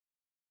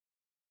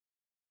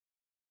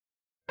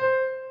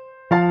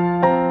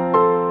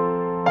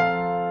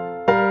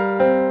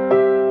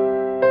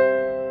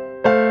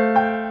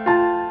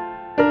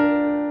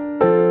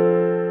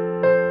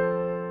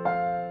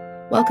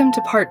Welcome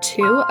to part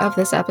 2 of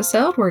this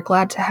episode. We're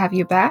glad to have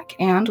you back,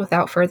 and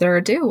without further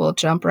ado, we'll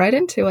jump right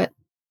into it.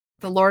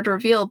 The Lord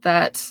revealed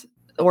that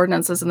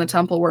ordinances in the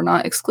temple were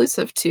not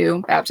exclusive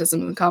to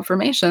baptism and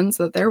confirmations,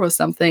 that there was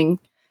something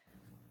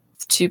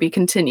to be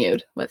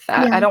continued with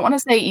that. Yeah. I don't want to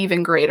say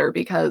even greater,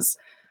 because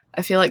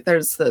I feel like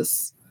there's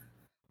this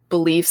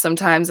belief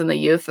sometimes in the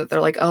youth that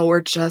they're like, oh, we're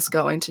just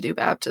going to do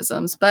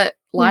baptisms. But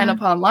line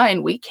upon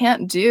line, we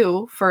can't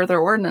do further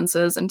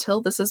ordinances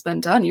until this has been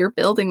done. You're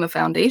building the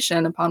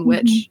foundation upon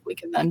which we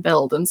can then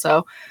build. And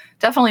so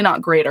definitely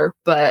not greater,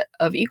 but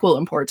of equal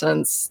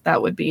importance,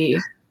 that would be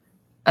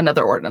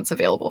another ordinance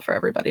available for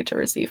everybody to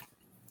receive.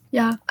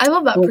 Yeah, I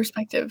love that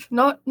perspective.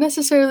 Not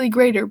necessarily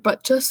greater,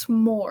 but just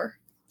more.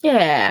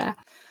 Yeah.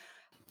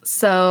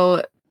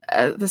 So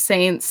the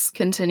saints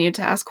continued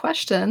to ask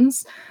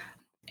questions.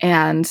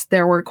 And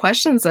there were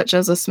questions that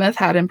Joseph Smith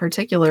had in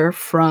particular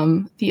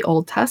from the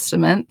Old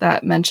Testament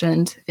that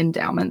mentioned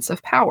endowments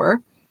of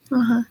power.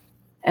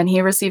 And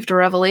he received a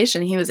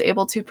revelation. He was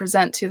able to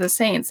present to the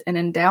saints an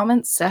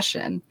endowment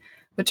session,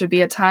 which would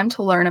be a time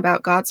to learn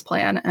about God's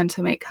plan and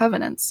to make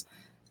covenants.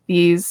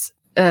 These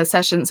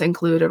sessions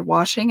included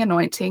washing,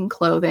 anointing,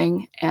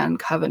 clothing, and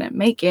covenant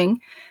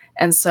making.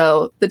 And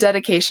so the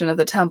dedication of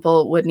the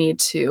temple would need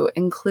to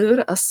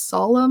include a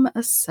solemn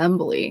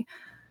assembly,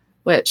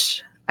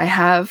 which I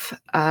have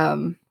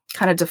kind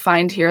of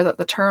defined here that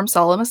the term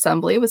solemn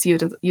assembly was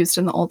used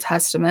in the Old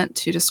Testament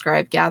to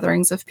describe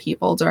gatherings of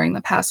people during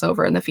the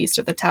Passover and the Feast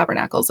of the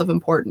Tabernacles of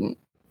important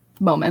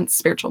moments,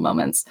 spiritual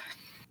moments.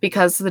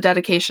 Because the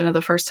dedication of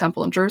the first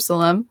temple in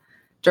Jerusalem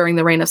during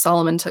the reign of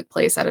Solomon took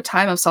place at a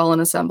time of solemn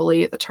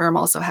assembly, the term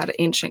also had an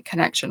ancient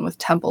connection with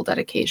temple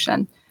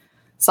dedication.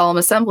 Solemn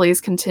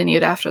assemblies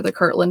continued after the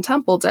Kirtland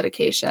Temple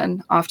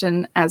dedication,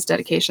 often as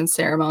dedication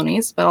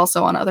ceremonies, but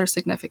also on other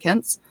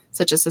significance,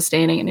 such as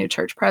sustaining a new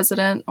church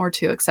president or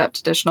to accept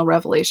additional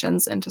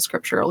revelations into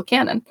scriptural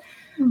canon.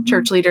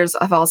 Church leaders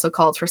have also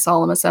called for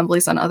solemn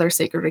assemblies on other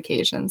sacred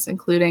occasions,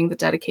 including the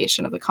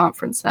dedication of the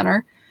conference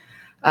center.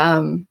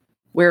 We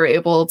were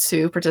able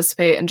to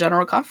participate in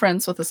General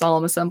Conference with a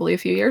solemn assembly a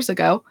few years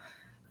ago.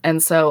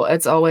 And so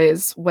it's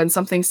always when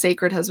something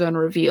sacred has been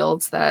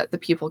revealed that the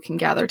people can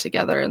gather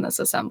together in this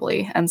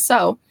assembly. And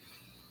so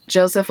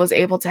Joseph was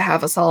able to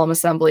have a solemn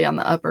assembly on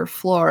the upper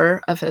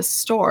floor of his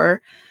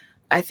store.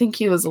 I think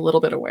he was a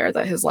little bit aware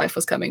that his life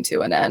was coming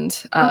to an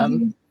end.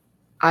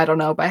 I don't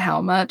know by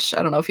how much.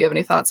 I don't know if you have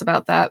any thoughts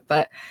about that,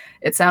 but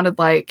it sounded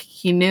like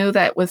he knew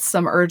that with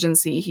some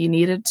urgency, he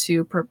needed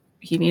to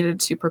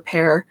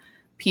prepare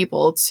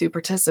people to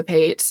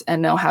participate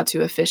and know how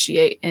to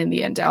officiate in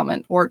the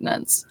endowment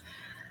ordinance.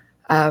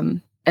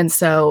 And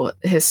so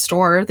his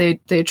store,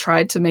 they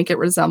tried to make it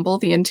resemble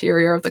the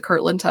interior of the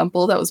Kirtland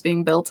Temple that was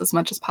being built as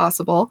much as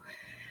possible.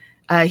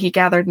 He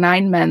gathered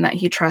 9 men that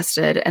he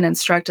trusted and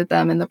instructed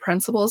them in the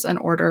principles and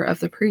order of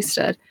the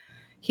priesthood.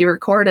 He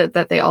recorded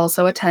that they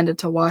also attended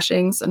to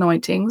washings,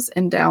 anointings,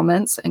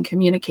 endowments, and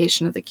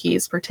communication of the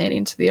keys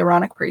pertaining to the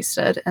Aaronic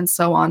priesthood, and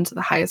so on to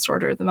the highest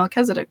order of the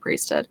Melchizedek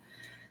priesthood.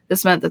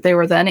 This meant that they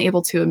were then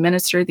able to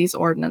administer these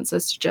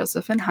ordinances to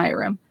Joseph and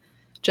Hiram.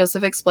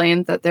 Joseph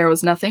explained that there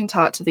was nothing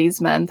taught to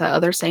these men that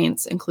other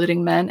saints,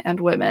 including men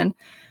and women,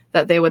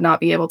 that they would not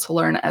be able to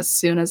learn as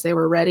soon as they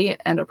were ready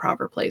and a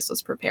proper place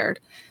was prepared.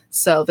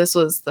 So this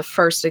was the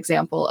first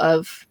example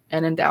of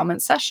an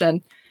endowment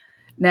session.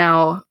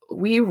 Now,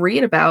 we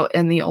read about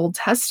in the Old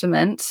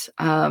Testament,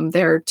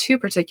 there are 2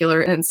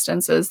 particular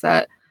instances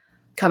that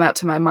come out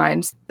to my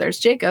mind. There's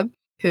Jacob,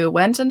 who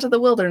went into the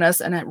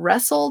wilderness and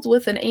wrestled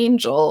with an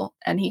angel,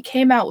 and he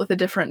came out with a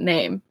different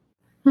name.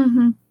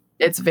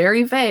 It's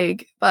very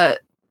vague,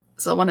 but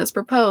someone has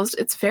proposed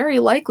it's very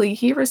likely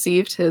he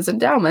received his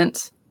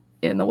endowment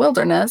in the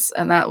wilderness,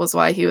 and that was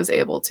why he was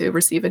able to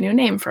receive a new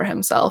name for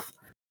himself.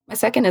 My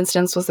second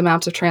instance was the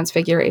Mount of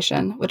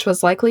Transfiguration, which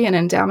was likely an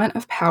endowment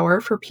of power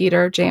for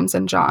Peter, James,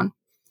 and John,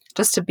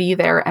 just to be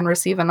there and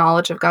receive a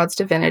knowledge of God's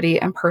divinity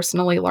and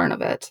personally learn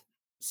of it.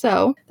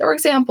 So there were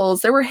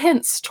examples, there were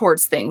hints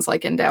towards things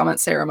like endowment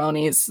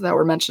ceremonies that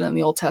were mentioned in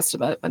the Old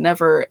Testament, but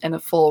never in a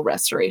full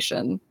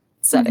restoration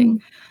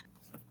setting.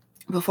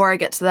 Before I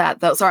get to that,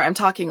 though, sorry, I'm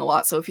talking a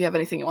lot, so if you have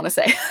anything you want to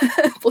say,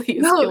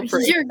 please feel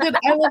free. You're good.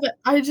 I love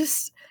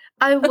it.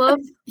 I love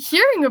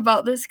hearing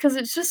about this because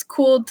it's just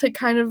cool to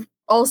kind of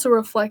also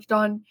reflect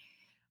on,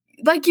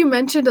 like you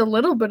mentioned a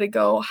little bit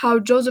ago, how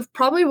Joseph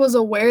probably was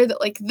aware that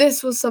like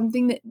this was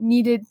something that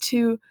needed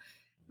to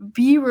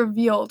be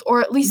revealed, or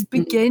at least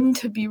begin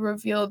to be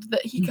revealed,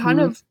 that he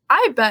kind of,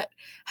 I bet,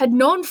 had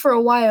known for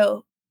a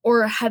while,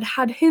 or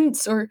had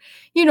hints, or,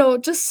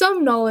 just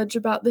some knowledge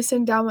about this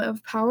endowment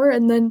of power.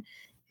 And then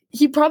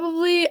he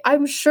probably,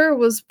 I'm sure,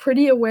 was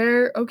pretty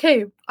aware,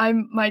 okay,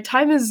 my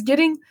time is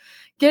getting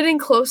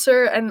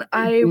closer, and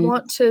I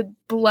want to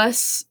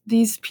bless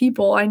these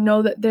people. I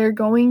know that they're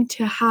going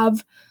to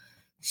have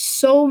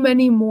so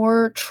many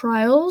more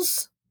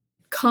trials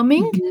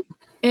coming,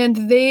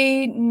 and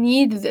they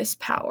need this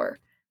power.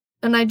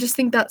 And I just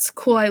think that's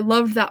cool. I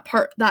loved that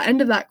part, that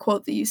end of that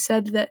quote that you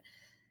said, that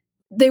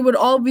they would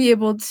all be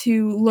able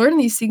to learn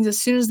these things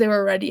as soon as they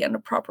were ready and a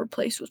proper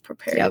place was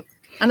prepared. Yep.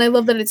 And I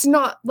love that it's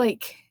not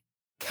like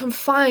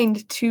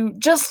confined to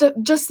just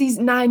these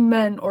 9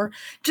 men or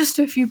just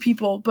a few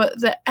people,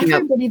 but that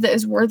everybody that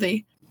is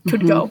worthy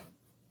could go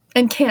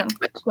and can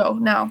go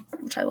now,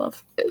 which I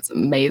love. It's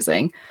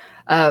amazing.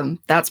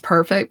 That's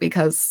perfect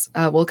because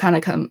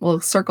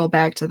we'll circle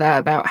back to that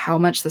about how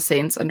much the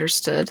saints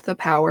understood the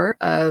power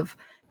of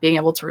being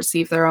able to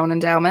receive their own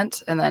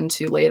endowment and then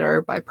to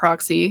later, by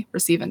proxy,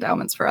 receive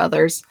endowments for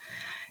others.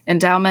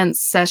 Endowment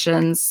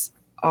sessions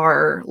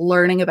are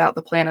learning about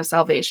the plan of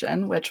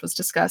salvation, which was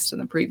discussed in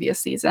the previous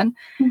season,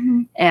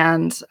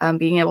 and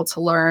being able to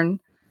learn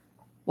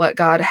what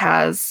God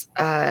has,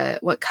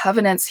 what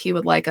covenants he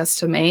would like us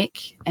to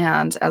make.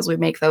 And as we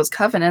make those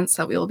covenants,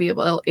 that we will be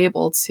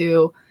able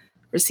to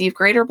receive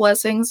greater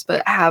blessings,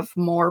 but have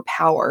more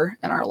power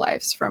in our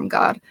lives from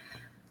God.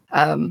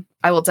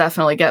 I will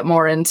definitely get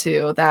more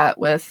into that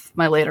with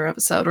my later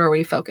episode where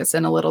we focus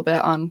in a little bit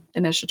on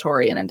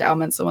initiatory and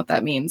endowments and what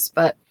that means.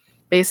 But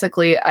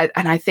basically,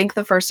 I think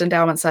the first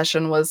endowment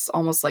session was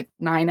almost like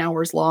 9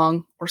 hours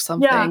long or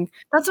something. Yeah,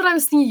 that's what I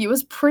was thinking. It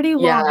was pretty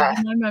long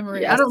in my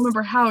memory. Yes. I don't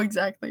remember how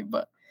exactly,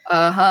 but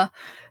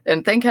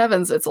and thank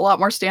heavens it's a lot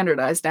more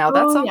standardized now.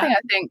 That's something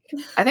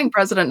I think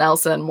President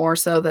Nelson, more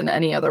so than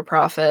any other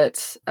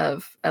prophet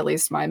of at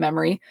least my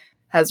memory,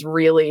 has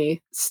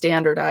really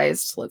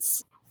standardized.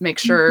 Let's make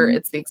sure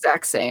it's the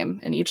exact same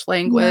in each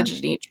language,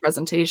 in each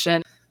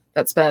presentation.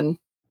 That's been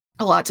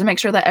a lot to make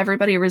sure that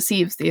everybody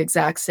receives the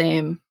exact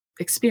same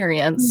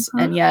experience,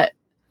 and yet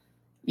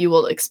you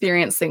will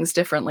experience things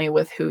differently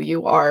with who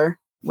you are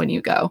when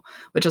you go,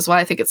 which is why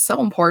I think it's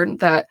so important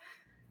that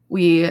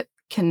we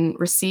can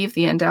receive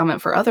the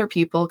endowment for other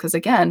people. Because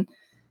again,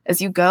 as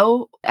you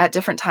go at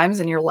different times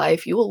in your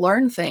life, you will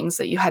learn things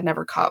that you had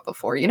never caught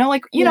before. You know,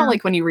 like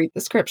when you read the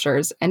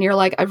scriptures and you're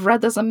like, I've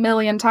read this a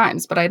million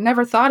times, but I'd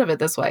never thought of it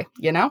this way,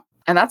 you know?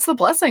 And that's the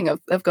blessing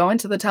of going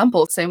to the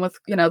temple. Same with,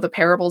 the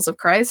parables of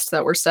Christ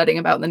that we're studying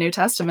about in the New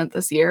Testament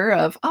this year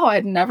of,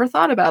 I'd never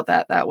thought about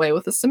that way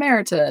with the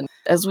Samaritan.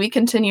 As we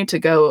continue to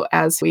go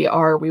as we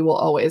are, we will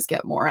always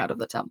get more out of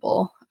the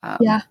temple,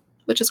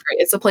 which is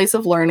great. It's a place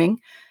of learning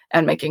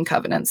and making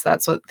covenants.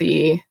 That's what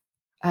the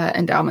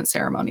endowment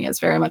ceremony is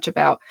very much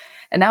about.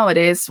 And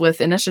nowadays with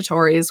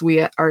initiatories,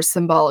 we are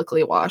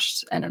symbolically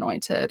washed and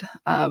anointed.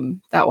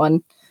 That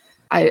one,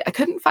 I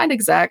couldn't find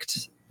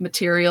exact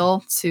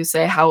material to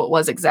say how it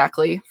was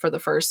exactly for the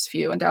first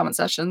few endowment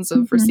sessions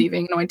of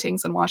receiving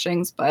anointings and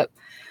washings, but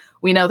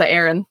we know that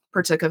Aaron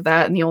partook of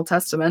that in the Old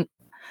Testament.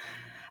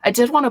 I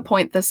did want to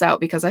point this out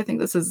because I think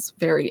this is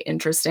very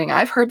interesting.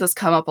 I've heard this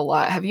come up a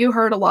lot. Have you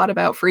heard a lot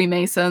about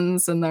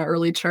Freemasons in the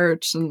early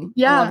church and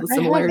a lot of the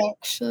similarities? I have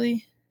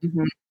actually.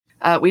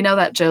 We know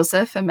that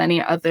Joseph and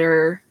many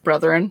other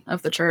brethren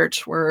of the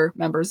church were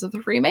members of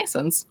the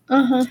Freemasons.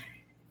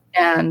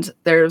 And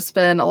there's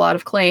been a lot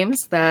of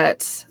claims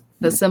that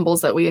the symbols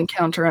that we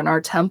encounter in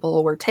our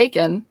temple were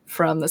taken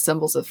from the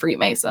symbols of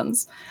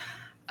Freemasons.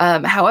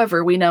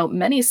 However, we know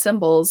many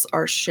symbols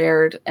are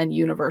shared and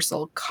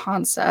universal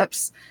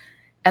concepts,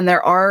 and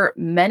there are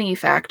many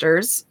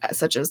factors,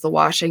 such as the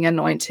washing,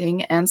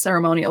 anointing, and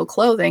ceremonial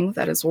clothing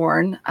that is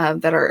worn,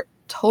 that are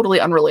totally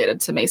unrelated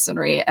to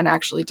Masonry and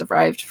actually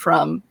derived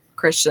from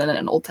Christian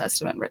and Old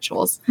Testament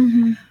rituals.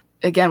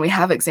 Again, we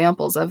have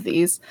examples of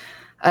these.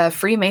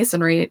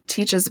 Freemasonry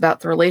teaches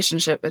about the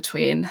relationship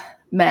between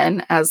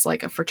men as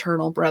like a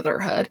fraternal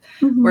brotherhood,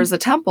 whereas the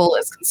temple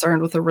is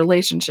concerned with the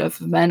relationship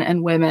of men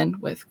and women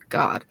with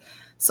God.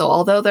 So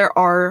although there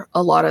are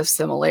a lot of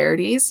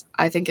similarities,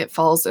 I think it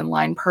falls in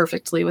line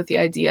perfectly with the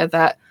idea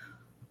that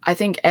I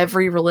think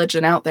every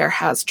religion out there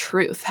has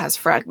truth, has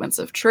fragments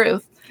of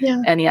truth.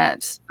 And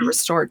yet the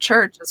restored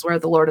church is where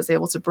the Lord is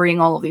able to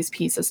bring all of these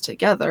pieces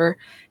together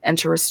and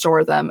to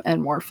restore them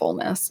in more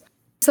fullness.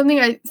 Something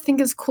I think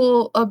is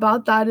cool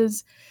about that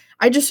is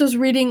I just was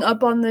reading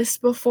up on this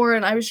before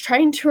and I was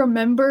trying to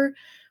remember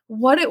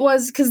what it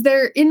was, because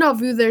in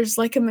Nauvoo there's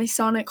like a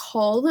Masonic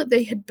hall that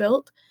they had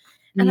built.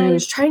 And I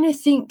was trying to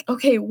think,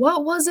 okay,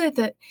 what was it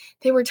that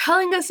they were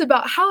telling us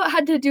about how it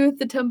had to do with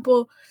the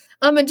temple?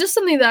 And just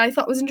something that I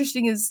thought was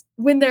interesting is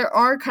when there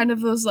are kind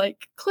of those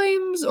like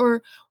claims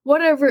or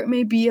whatever it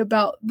may be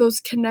about those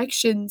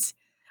connections,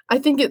 I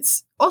think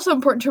it's also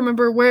important to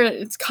remember where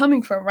it's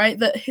coming from, right?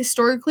 That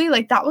historically,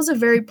 like that was a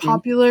very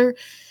popular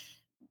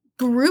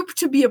group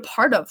to be a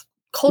part of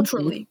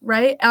culturally,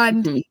 right?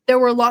 And there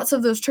were lots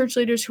of those church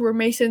leaders who were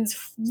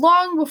Masons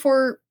long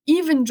before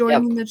even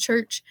joining the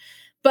church.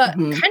 But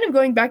kind of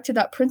going back to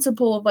that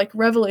principle of like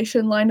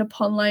revelation line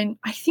upon line,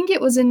 I think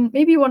it was in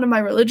maybe one of my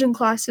religion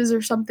classes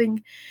or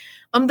something,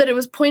 that it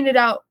was pointed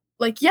out,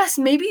 like, yes,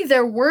 maybe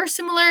there were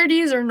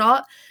similarities or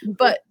not,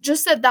 but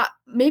just that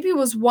maybe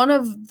was one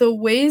of the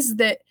ways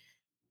that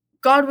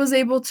God was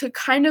able to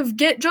kind of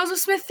get Joseph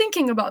Smith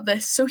thinking about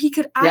this so he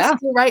could ask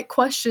the right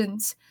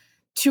questions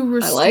to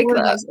restore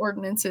those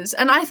ordinances.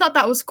 And I thought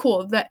that was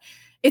cool, that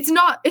it's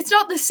not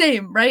the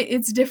same, right?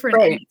 It's different.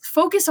 Right. And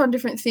focus on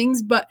different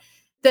things, but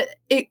that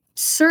it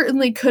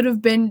certainly could have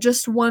been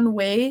just one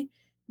way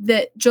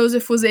that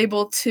Joseph was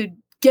able to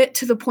get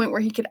to the point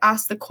where he could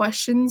ask the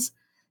questions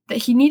that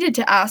he needed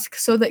to ask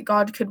so that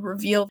God could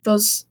reveal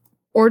those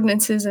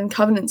ordinances and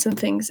covenants and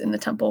things in the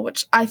temple,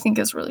 which I think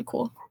is really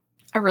cool.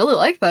 I really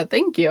like that.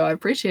 Thank you. I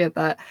appreciate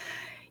that.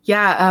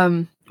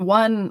 Yeah,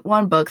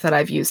 one book that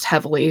I've used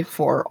heavily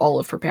for all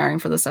of preparing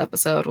for this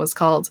episode was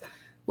called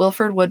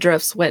Wilford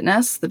Woodruff's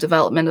Witness: The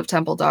Development of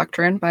Temple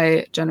Doctrine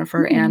by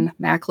Jennifer Ann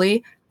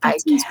Mackley. I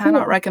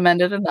cannot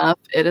recommend it enough.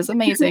 It is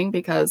amazing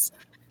because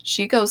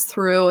she goes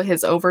through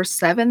his over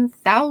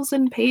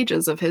 7,000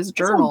 pages of his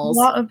journals.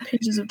 That's a lot of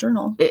pages of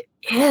journal. It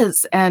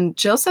is. And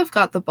Joseph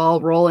got the ball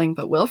rolling,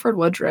 but Wilford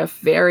Woodruff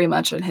very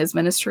much in his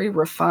ministry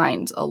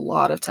refined a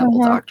lot of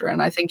temple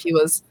doctrine. I think he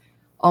was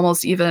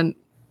almost even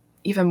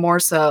more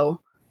so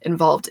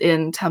involved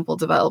in temple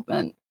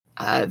development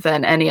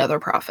than any other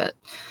prophet.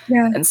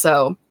 Yeah. And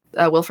so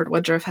Wilford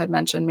Woodruff had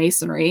mentioned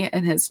masonry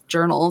in his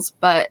journals,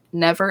 but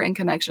never in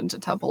connection to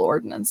temple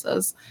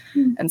ordinances.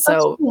 And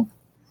so cool.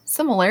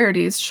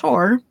 Similarities,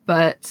 sure,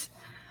 but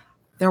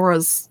there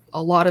was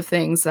a lot of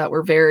things that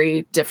were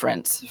very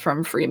different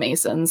from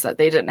Freemasons, that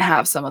they didn't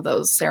have some of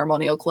those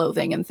ceremonial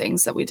clothing and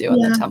things that we do in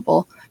the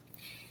temple.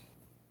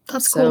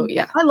 That's cool.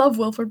 Yeah. I love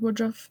Wilford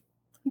Woodruff.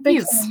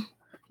 He's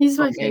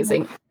my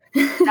amazing.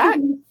 favorite.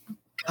 That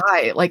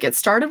guy, like, it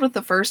started with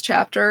the first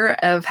chapter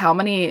of how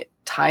many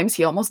times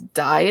he almost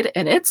died,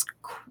 and it's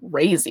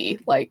crazy.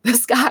 Like,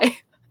 this guy.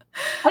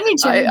 I need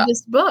to read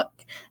this book.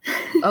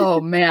 Oh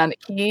man,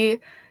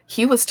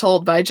 he was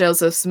told by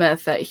Joseph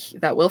Smith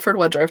that Wilford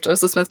Woodruff,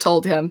 Joseph Smith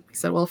told him, he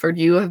said, Wilford,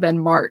 you have been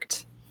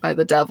marked by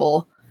the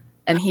devil,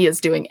 and he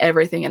is doing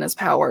everything in his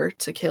power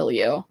to kill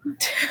you.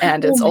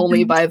 And it's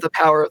only by the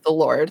power of the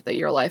Lord that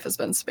your life has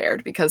been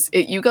spared. Because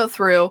you go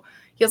through,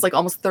 he has like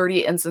almost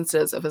 30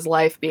 instances of his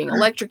life being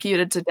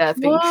electrocuted to death,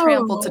 being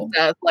trampled to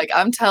death. Like,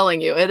 I'm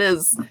telling you, it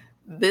is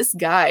this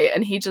guy.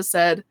 And he just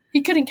said,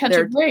 he couldn't catch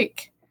a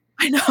break.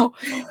 I know.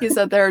 He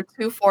said, there are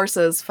two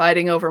forces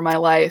fighting over my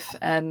life,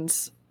 and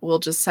we'll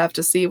just have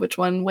to see which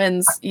one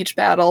wins each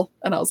battle.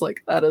 And I was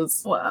like, that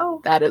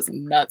is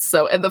nuts.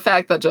 So, and the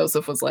fact that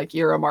Joseph was like,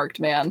 you're a marked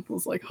man,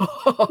 was like,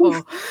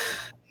 oh,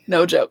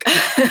 no joke.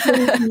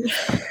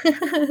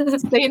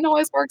 Satan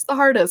always works the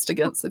hardest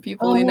against the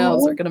people he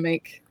knows are going to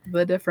make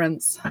the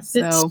difference.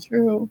 So, it's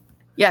true.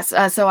 Yes.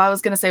 So I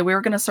was going to say, we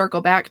were going to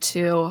circle back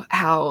to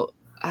how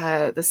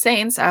the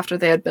saints, after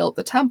they had built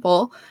the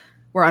temple,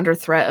 were under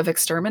threat of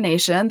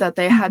extermination, that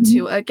they had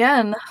to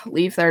again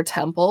leave their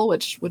temple,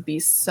 which would be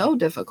so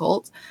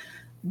difficult.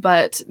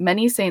 But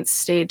many saints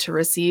stayed to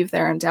receive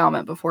their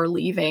endowment before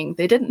leaving.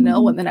 They didn't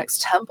know when the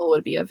next temple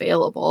would be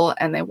available,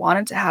 and they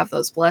wanted to have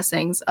those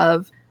blessings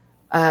of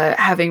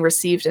having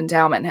received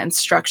endowment and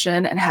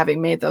instruction and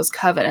having made those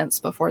covenants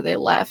before they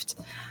left.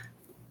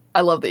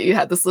 I love that you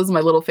had this. This is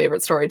my little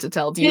favorite story to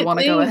tell. Do you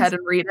want to go ahead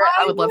and read it?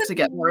 I would love to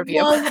get more of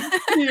you.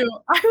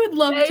 I would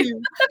love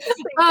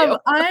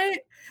to.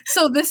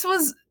 So this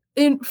was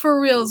for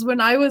reals when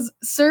I was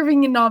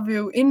serving in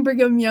Nauvoo in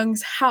Brigham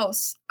Young's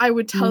house. I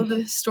would tell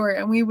this story,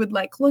 and we would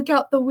like look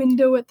out the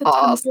window at the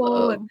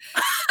temple, and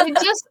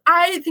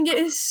I think it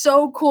is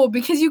so cool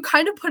because you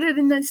kind of put it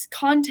in this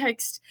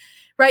context,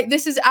 right?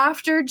 This is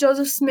after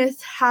Joseph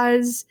Smith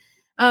has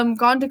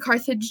gone to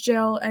Carthage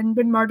jail and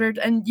been martyred,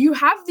 and you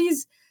have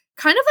these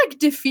kind of like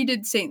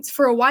defeated saints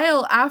for a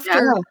while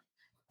after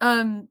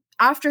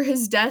after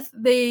his death.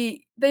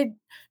 They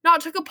not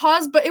took a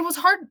pause, but it was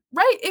hard,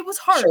 right? It was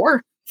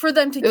hard for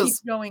them to keep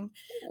going.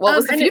 What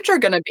was the future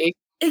going to be?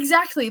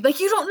 Exactly.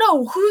 Like, you don't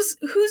know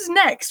who's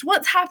next.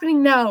 What's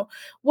happening now?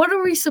 What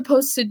are we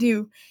supposed to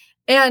do?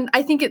 And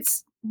I think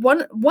it's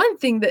one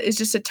thing that is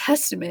just a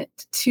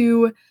testament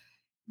to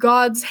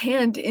God's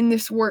hand in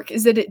this work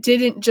is that it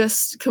didn't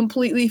just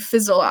completely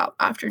fizzle out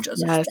after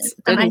Joseph's death.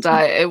 It didn't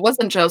die. It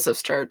wasn't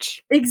Joseph's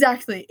church.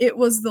 Exactly. It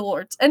was the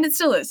Lord's. And it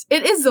still is.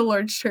 It is the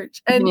Lord's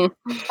church. And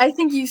I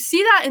think you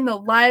see that in the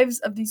lives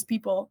of these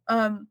people.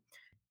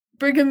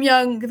 Brigham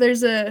Young,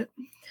 there's a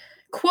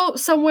quote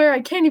somewhere,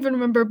 I can't even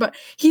remember, but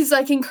he's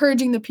like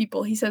encouraging the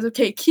people. He says,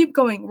 okay, keep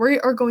going. We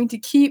are going to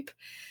keep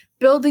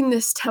building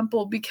this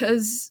temple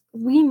because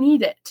we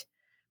need it,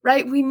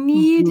 right? We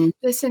need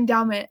this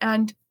endowment.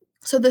 And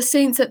so the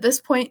saints at this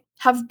point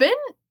have been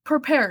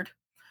prepared.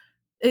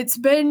 It's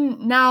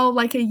been now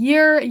like a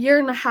year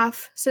and a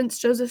half since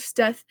Joseph's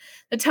death.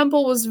 The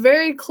temple was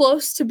very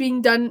close to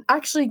being done.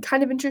 Actually,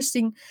 kind of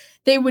interesting.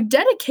 They would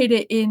dedicate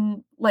it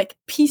in like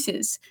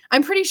pieces.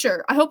 I'm pretty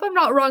sure. I hope I'm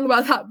not wrong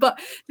about that. But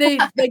they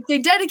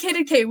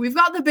dedicated, okay, we've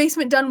got the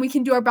basement done. We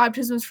can do our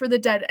baptisms for the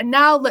dead. And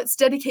now let's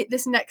dedicate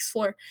this next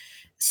floor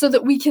so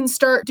that we can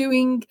start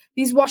doing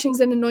these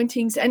washings and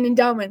anointings and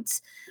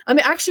endowments.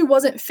 It actually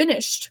wasn't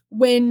finished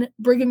when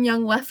Brigham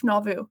Young left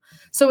Nauvoo.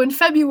 So in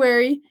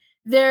February,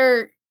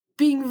 they're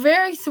being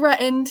very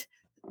threatened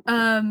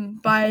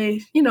by,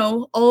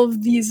 all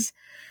of these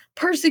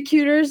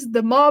persecutors,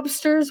 the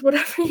mobsters,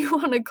 whatever you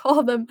want to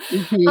call them.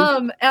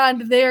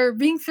 And they're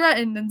being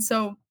threatened. And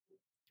so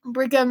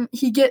Brigham,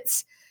 he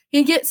gets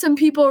some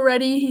people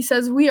ready. He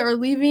says, we are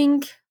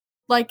leaving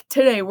like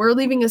today. We're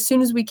leaving as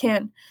soon as we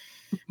can.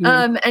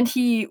 And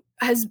he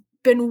has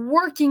been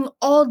working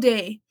all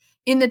day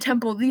in the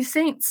temple. These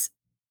saints,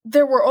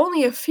 there were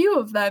only a few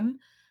of them,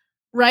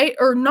 right?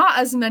 Or not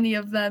as many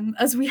of them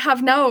as we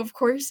have now, of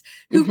course,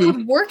 who Mhm.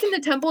 could work in the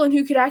temple and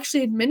who could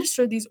actually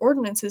administer these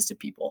ordinances to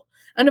people.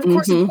 And of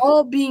course, it's Mhm.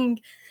 all being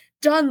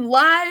done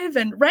live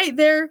and right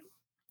there.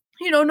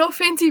 No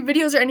fancy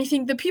videos or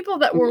anything. The people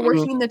that were Mhm.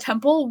 working in the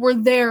temple were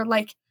there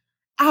like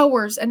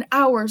hours and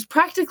hours,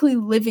 practically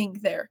living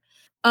there.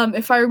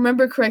 If I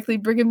remember correctly,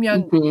 Brigham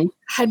Young Mhm.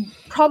 had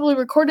probably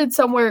recorded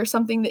somewhere or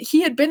something that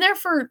he had been there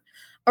for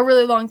a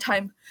really long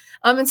time.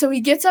 And so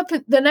he gets up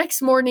the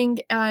next morning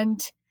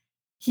and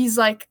he's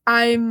like,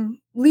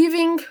 "I'm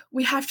leaving.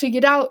 We have to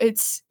get out.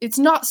 It's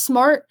not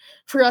smart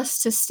for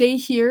us to stay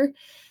here."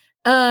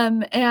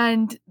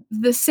 And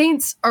the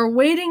saints are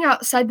waiting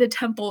outside the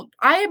temple.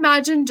 I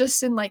imagine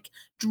just in like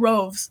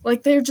droves,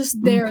 like they're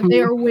just there. They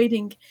Mhm. are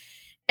waiting,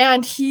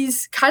 and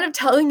he's kind of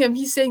telling them.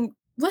 He's saying,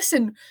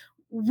 "Listen,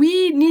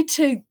 we need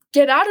to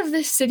get out of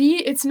this city.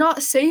 It's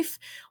not safe.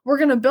 We're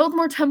gonna build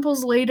more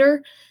temples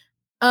later."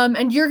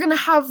 And you're gonna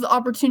have the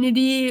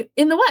opportunity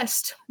in the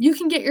West. You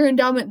can get your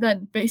endowment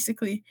then,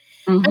 basically.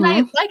 And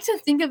I Mhm. like to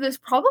think of this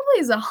probably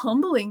as a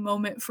humbling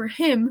moment for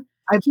him.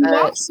 I He bet.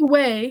 walks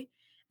away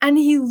and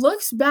he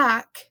looks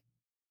back,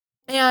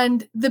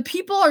 and the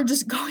people are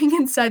just going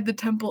inside the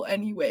temple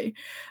anyway.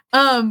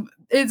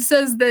 It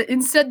says that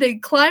instead they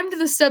climbed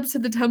the steps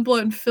of the temple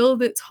and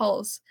filled its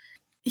halls.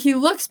 He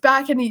looks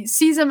back and he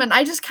sees him, and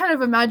I just kind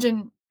of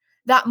imagine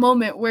that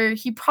moment where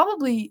he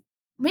probably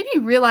maybe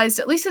realized,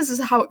 at least this is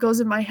how it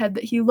goes in my head,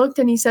 that he looked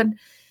and he said,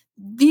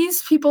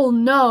 "These people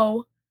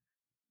know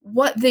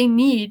what they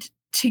need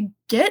to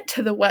get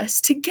to the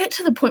West, to get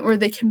to the point where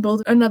they can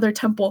build another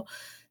temple.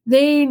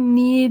 They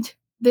need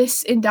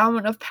this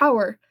endowment of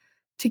power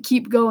to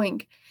keep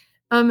going."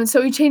 And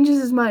so he changes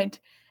his mind,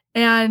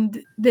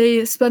 and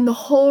they spend the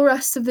whole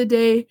rest of the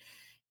day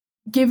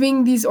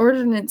giving these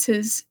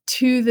ordinances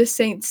to the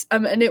saints.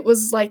 And it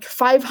was like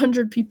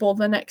 500 people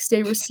the next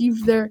day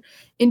received their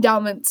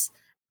endowments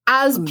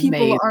as people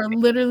Amazing. are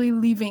literally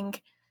leaving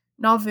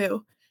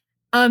Nauvoo.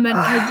 And I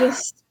Ah,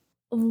 just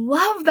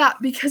love that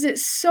because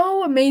it's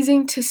so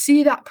amazing to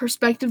see that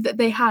perspective that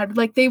they had.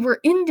 Like they were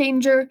in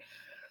danger,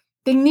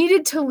 they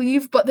needed to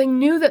leave, but they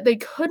knew that they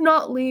could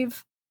not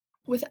leave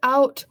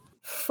without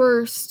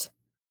first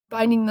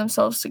binding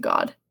themselves to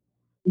God.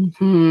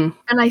 mhm.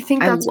 And I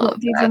think I that's love what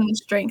gave that. them the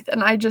strength,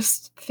 and I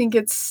just think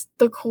it's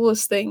the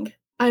coolest thing.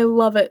 I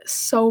love it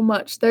so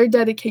much. Their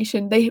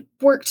dedication, they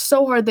worked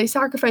so hard, they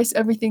sacrificed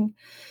everything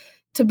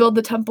to build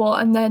the temple,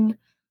 and then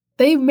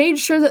they made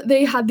sure that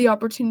they had the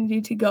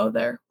opportunity to go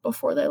there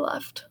before they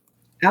left.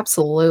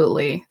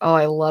 Absolutely. Oh,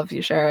 I love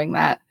you sharing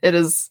that.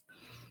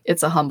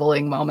 It's a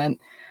humbling moment.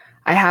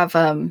 I have,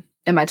 in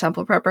my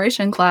temple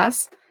preparation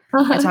class, I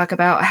Uh-huh. talk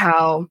about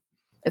how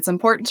it's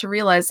important to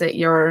realize that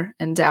your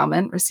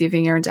endowment,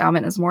 receiving your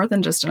endowment, is more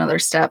than just another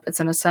step. It's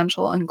an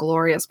essential and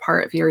glorious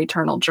part of your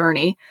eternal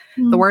journey.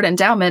 The Mm. word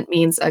endowment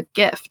means a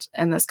gift.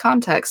 In this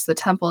context, the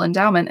temple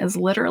endowment is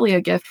literally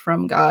a gift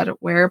from God,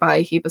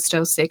 whereby He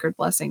bestows sacred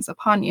blessings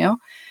upon you.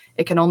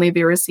 It can only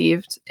be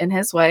received in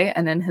His way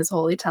and in His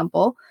holy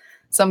temple.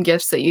 Some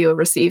gifts that you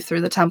receive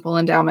through the temple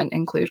endowment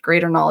include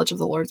greater knowledge of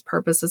the Lord's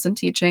purposes and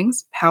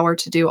teachings, power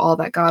to do all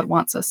that God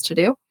wants us to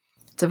do,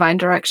 divine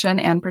direction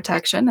and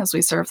protection as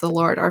we serve the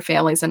Lord, our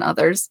families, and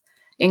others,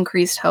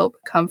 increased hope,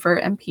 comfort,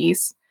 and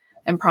peace,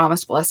 and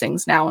promised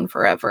blessings now and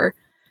forever.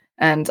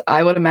 And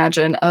I would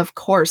imagine, of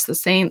course, the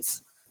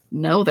saints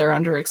know they're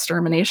under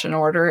extermination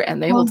order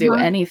and they will do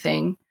Uh-huh.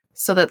 anything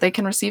so that they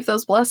can receive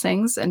those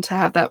blessings and to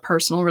have that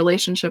personal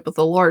relationship with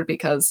the Lord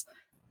because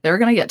they're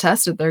going to get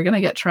tested, they're going to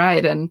get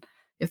tried. And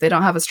if they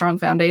don't have a strong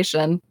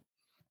foundation,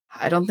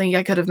 I don't think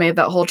I could have made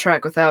that whole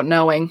trek without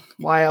knowing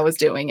why I was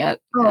doing it.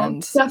 Oh,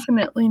 And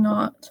definitely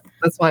not.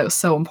 that's why it was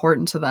so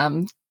important to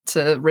them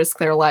to risk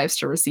their lives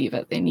to receive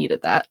it. They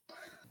needed that.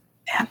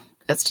 Man,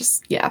 it's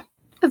just, yeah,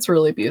 it's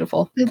really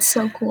beautiful. It's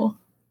so cool.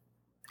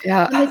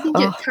 Yeah. And I think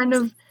it Oh, kind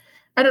of,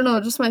 I don't know,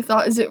 just my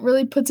thought is it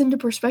really puts into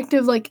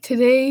perspective, like,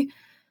 today,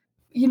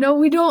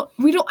 we don't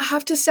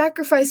have to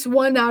sacrifice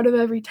 1 out of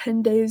every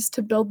 10 days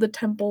to build the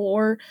temple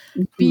or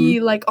mhm, be,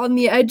 like, on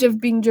the edge of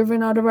being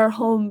driven out of our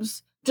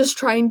homes just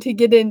trying to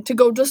get in, to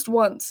go just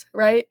once,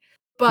 right?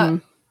 But,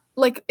 mhm,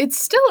 like, it's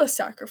still a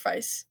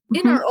sacrifice.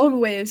 In mhm, our own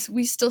ways,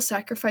 we still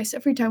sacrifice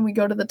every time we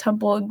go to the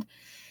temple, and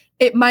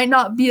it might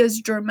not be as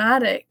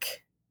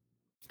dramatic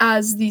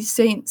as these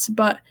saints,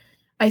 but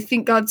I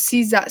think God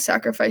sees that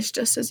sacrifice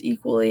just as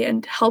equally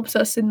and helps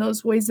us in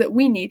those ways that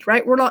we need,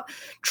 right? We're not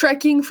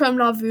trekking from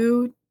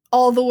Nauvoo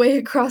all the way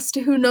across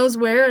to who knows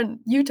where in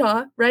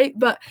Utah, right?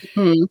 But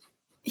mhm.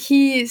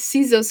 he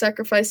sees those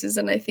sacrifices,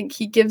 and I think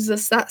he gives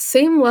us that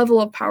same level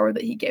of power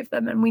that he gave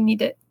them, and we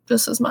need it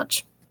just as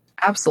much.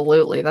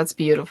 Absolutely. That's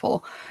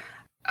beautiful.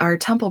 Our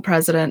temple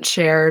president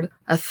shared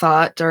a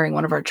thought during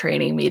one of our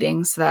training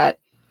meetings that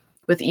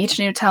with each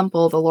new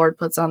temple the Lord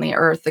puts on the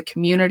earth, the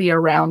community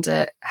around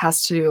it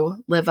has to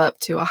live up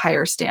to a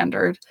higher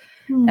standard.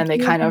 And they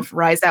Love kind that. of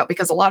rise out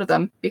because a lot of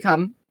them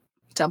become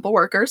temple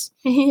workers.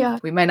 Yeah.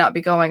 We may not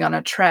be going on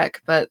a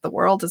trek, but the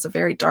world is a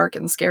very dark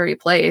and scary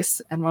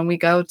place. And when we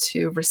go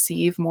to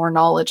receive more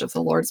knowledge of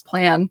the Lord's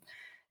plan,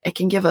 it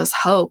can give us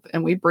hope.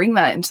 And we bring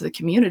that into the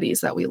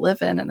communities that we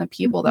live in and the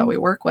people that we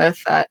work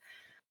with, that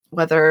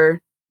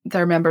whether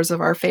they're members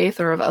of our faith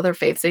or of other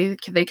faiths,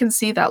 they can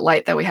see that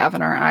light that we have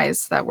in our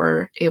eyes, that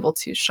we're able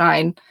to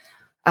shine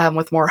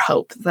with more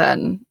hope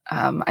than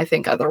I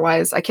think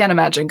otherwise. I can't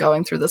imagine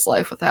going through this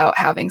life without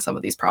having some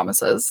of these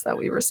promises that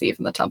we receive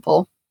in the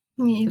temple.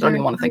 Me I don't either.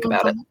 even want to think I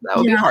love about it. that. That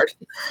would be Yeah. hard.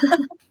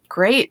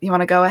 Great. You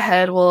want to go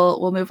ahead?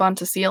 We'll move on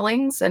to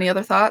sealings. Any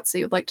other thoughts that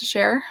you'd like to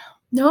share?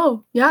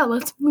 No. Yeah,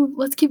 let's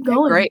keep Okay,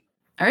 going. great.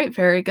 All right,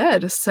 very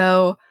good.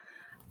 So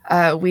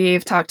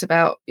we've talked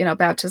about,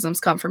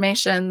 baptisms,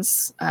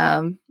 confirmations,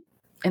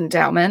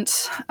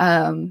 endowment.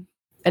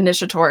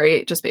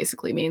 Initiatory just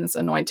basically means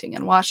anointing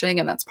and washing,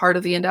 and that's part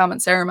of the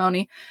endowment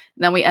ceremony.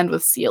 And then we end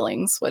with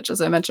sealings, which,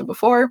 as I mentioned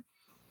before,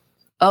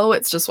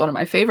 it's just one of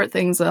my favorite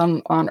things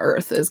on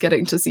earth is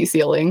getting to see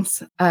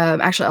sealings.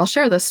 Actually, I'll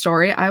share this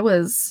story. I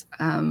was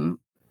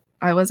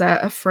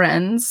at a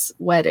friend's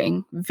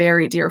wedding,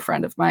 very dear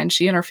friend of mine.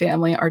 She and her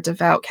family are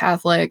devout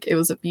Catholic. It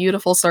was a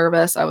beautiful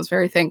service. I was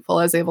very thankful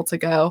I was able to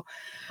go.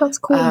 That's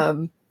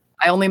cool.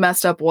 I only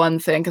messed up one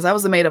thing because I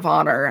was the maid of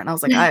honor, and I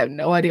was like, I have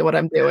no idea what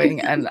I'm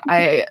doing. And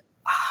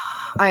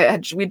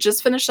we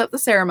just finished up the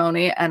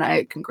ceremony, and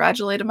I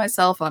congratulated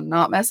myself on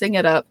not messing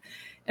it up.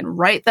 And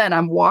right then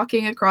I'm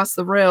walking across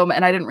the room,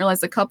 and I didn't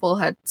realize the couple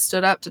had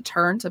stood up to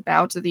turn to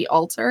bow to the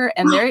altar.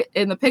 And they're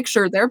in the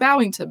picture, they're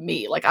bowing to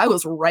me. Like I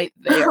was right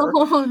there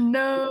Oh in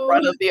no.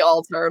 front of the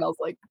altar. And I was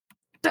like,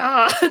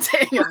 dang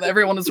it.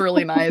 Everyone was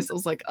really nice. I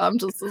was like, I'm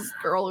just this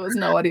girl who has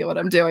no idea what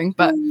I'm doing.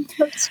 But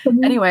That's funny.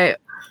 anyway,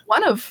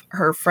 one of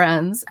her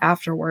friends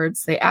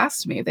afterwards, they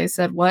asked me, they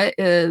said,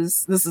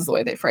 this is the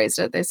way they phrased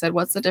it. They said,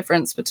 what's the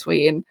difference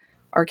between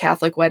our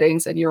Catholic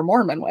weddings and your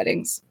Mormon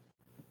weddings?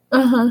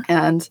 Uh-huh.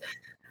 And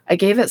I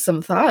gave it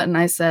some thought, and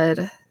I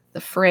said,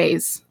 the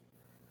phrase,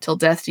 till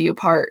death do you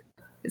part,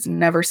 is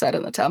never said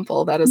in the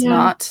temple. That is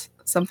not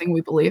something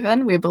we believe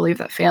in. We believe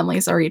that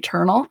families are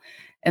eternal.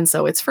 And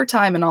so it's for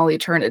time and all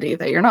eternity,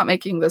 that you're not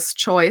making this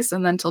choice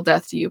and then till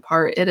death do you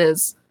part. It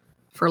is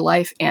for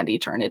life and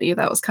eternity.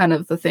 That was kind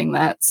of the thing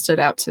that stood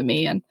out to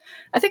me. And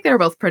I think they were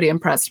both pretty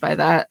impressed by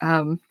that.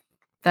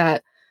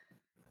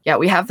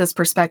 We have this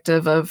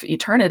perspective of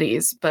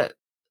eternities, but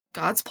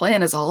God's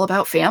plan is all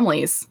about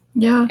families.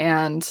 Yeah.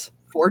 And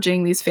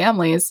forging these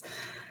families.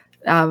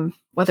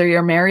 Whether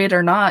you're married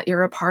or not,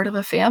 you're a part of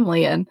a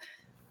family. And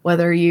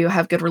whether you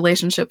have good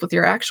relationship with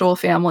your actual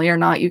family or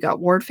not, you got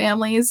ward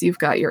families, you've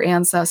got your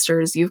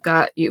ancestors, you've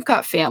got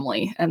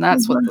family. And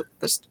that's what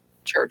this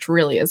church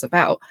really is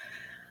about.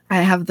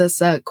 I have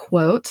this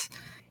quote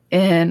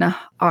in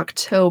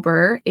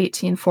October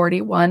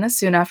 1841,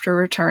 soon after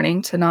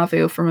returning to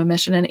Nauvoo from a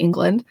mission in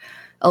England.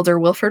 Elder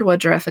Wilford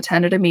Woodruff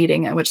attended a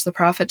meeting at which the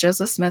prophet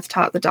Joseph Smith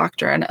taught the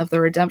doctrine of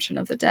the redemption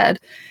of the dead.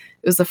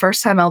 It was the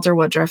first time Elder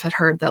Woodruff had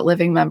heard that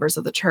living members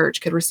of the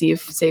church could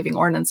receive saving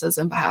ordinances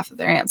in behalf of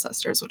their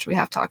ancestors, which we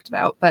have talked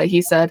about. But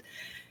he said,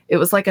 it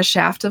was like a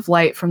shaft of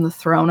light from the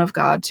throne of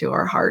God to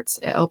our hearts.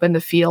 It opened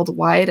a field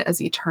wide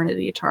as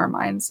eternity to our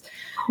minds.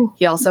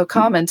 He also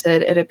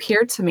commented, it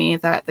appeared to me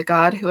that the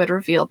God who had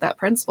revealed that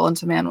principle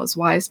into man was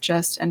wise,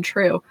 just, and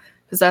true,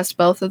 possessed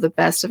both of the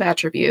best of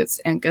attributes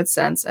and good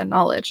sense and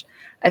knowledge.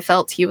 I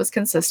felt he was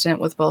consistent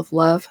with both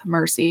love,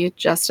 mercy,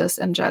 justice,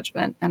 and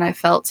judgment, and I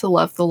felt to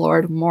love the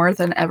Lord more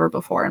than ever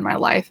before in my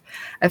life.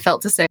 I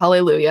felt to say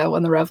hallelujah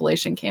when the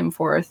revelation came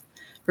forth,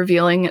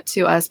 revealing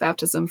to us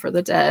baptism for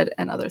the dead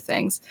and other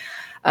things.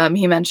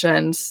 He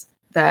mentioned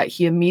that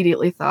he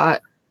immediately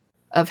thought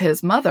of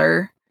his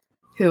mother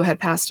who had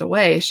passed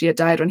away. She had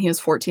died when he was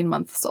 14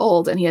 months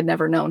old, and he had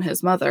never known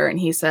his mother. And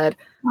he said,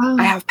 Wow.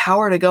 I have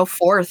power to go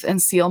forth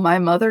and seal my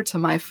mother to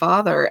my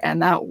father.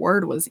 And that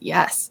word was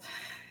yes.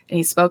 And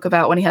he spoke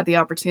about when he had the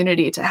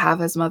opportunity to have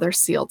his mother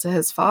sealed to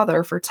his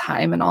father for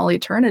time and all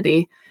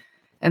eternity,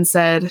 and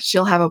said,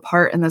 she'll have a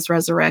part in this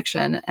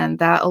resurrection, and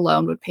that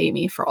alone would pay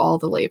me for all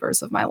the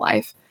labors of my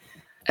life.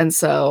 And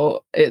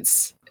so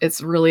it's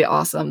really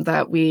awesome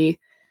that we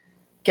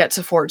get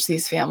to forge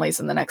these families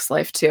in the next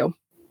life too.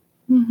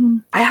 Mm-hmm.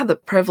 I had the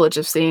privilege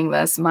of seeing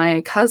this.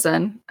 My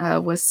cousin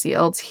was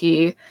sealed.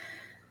 He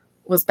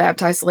was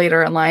baptized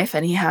later in life,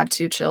 and he had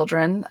two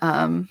children,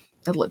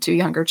 two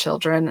younger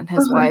children, and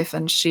his wife,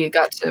 and she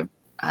got to,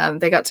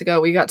 they got to go.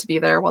 We got to be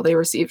there while they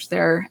received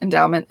their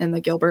endowment in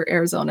the Gilbert,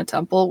 Arizona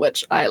temple,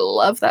 which I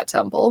love that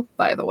temple,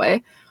 by the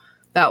way.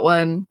 That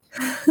one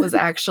was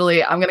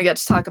actually, I'm going to get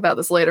to talk about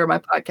this later in my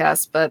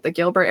podcast, but the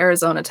Gilbert,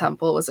 Arizona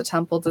temple was a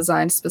temple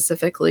designed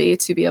specifically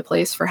to be a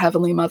place for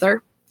Heavenly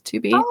Mother to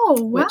be. Oh,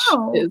 wow.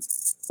 Which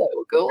is so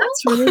cool.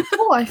 That's really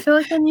cool. I feel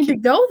like I need to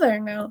go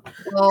there now.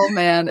 Oh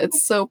man,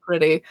 it's so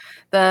pretty.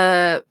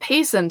 The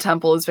Payson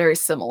temple is very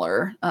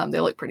similar. They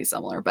look pretty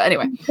similar, but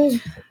anyway. Okay.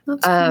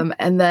 That's cool.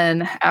 And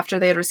then after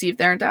they had received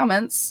their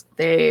endowments,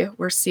 they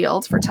were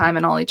sealed for time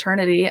and all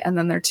eternity. And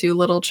then their two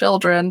little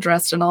children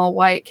dressed in all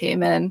white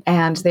came in,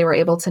 and they were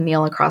able to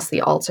kneel across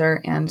the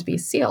altar and be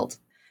sealed.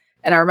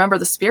 And I remember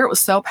the spirit was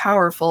so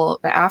powerful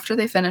that after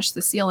they finished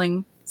the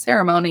sealing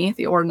ceremony,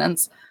 the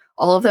ordinance,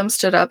 all of them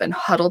stood up and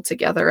huddled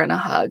together in a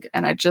hug.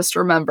 And I just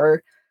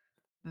remember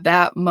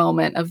that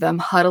moment of them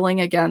huddling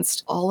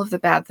against all of the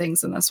bad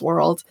things in this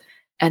world,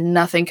 and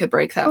nothing could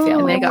break that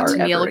family. And they got to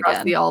kneel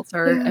across the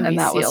altar, Yeah. and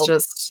that was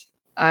just,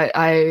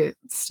 I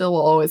still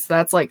will always,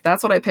 that's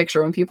what I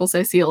picture when people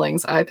say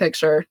sealings. I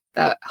picture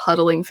that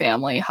huddling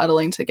family,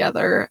 huddling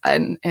together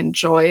and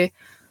joy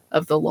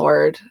of the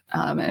Lord,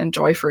 and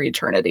joy for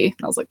eternity.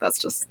 And I was like, that's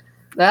just,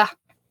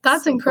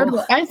 that's so incredible.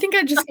 cool. I think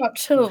I just got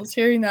chills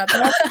hearing that.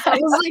 That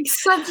was like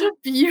such a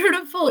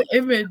beautiful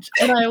image,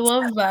 and I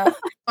love that.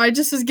 I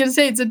just was gonna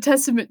say it's a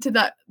testament to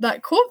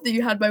that quote that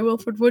you had by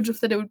Wilford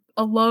Woodruff that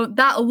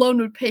alone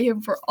would pay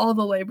him for all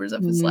the labors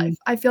of his life.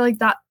 I feel like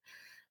that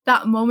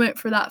moment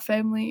for that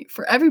family,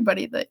 for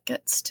everybody that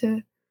gets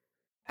to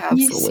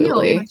be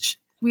sealed, which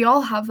we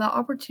all have that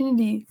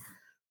opportunity,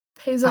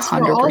 pays us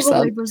 100%. For all the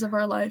labors of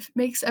our life,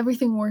 makes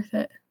everything worth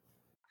it.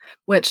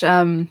 Which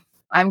I'm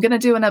gonna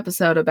do an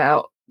episode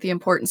about the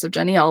importance of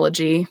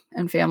genealogy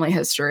and family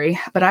history.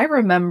 But I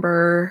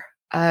remember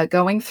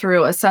going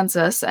through a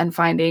census and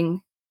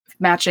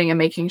matching and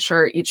making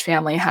sure each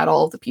family had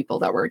all of the people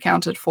that were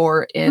accounted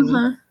for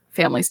in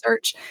Family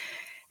Search.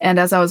 And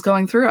as I was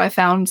going through, I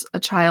found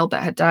a child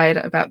that had died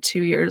about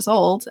 2 years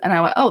old. And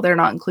I went, oh, they're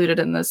not included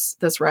in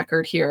this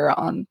record here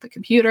on the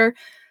computer.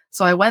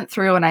 So I went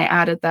through and I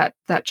added that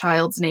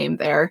child's name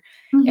there.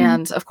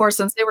 And of course,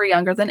 since they were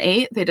younger than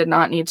 8, they did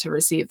not need to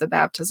receive the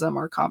baptism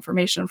or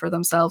confirmation for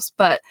themselves.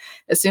 But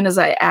as soon as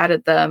I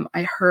added them,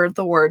 I heard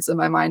the words in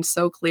my mind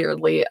so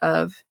clearly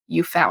of,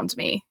 you found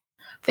me.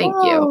 Thank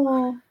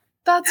you.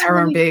 That's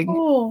really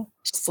cool.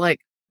 Just like,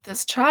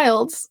 this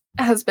child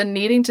has been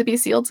needing to be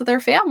sealed to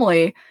their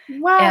family.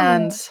 Wow.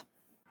 And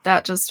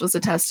that just was a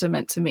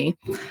testament to me.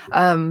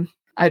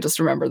 I just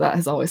remember that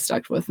has always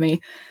stuck with me.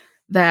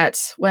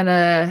 That when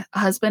a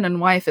husband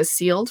and wife is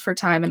sealed for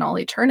time and all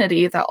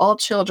eternity, that all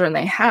children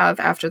they have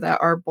after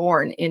that are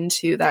born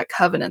into that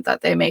covenant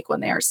that they make when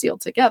they are sealed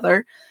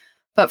together.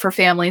 But for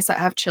families that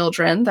have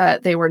children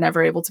that they were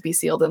never able to be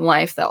sealed in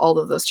life, that all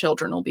of those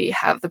children will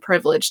have the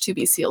privilege to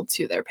be sealed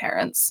to their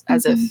parents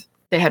as if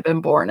they had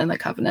been born in the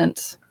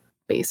covenant,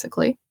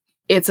 basically.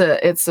 It's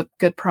a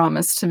good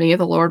promise to me.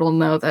 The Lord will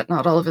know that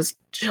not all of his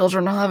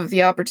children will have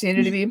the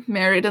opportunity to be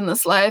married in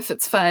this life.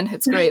 It's fun.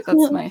 It's great.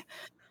 That's my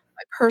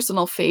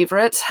personal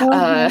favorite.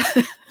 I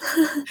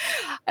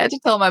had to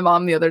tell my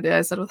mom the other day,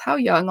 I said, with how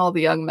young all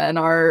the young men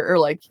are, or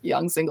like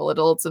young single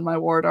adults in my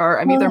ward are,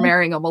 I'm either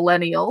marrying a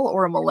millennial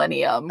or a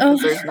millennium,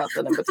 because there's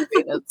nothing in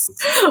between.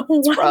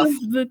 It's rough.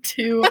 Of the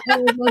two.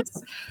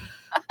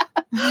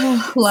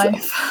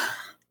 Life.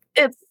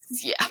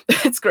 So,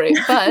 it's great.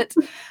 But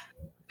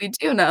we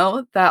do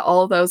know that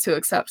all those who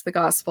accept the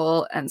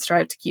gospel and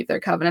strive to keep their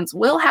covenants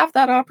will have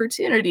that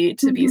opportunity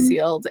to be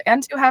sealed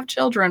and to have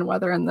children,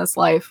 whether in this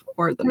life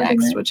or the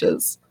next,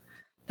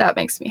 that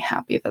makes me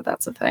happy that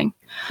that's a thing.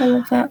 I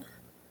love that.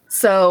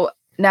 So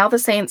now the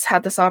saints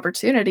had this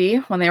opportunity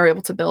when they were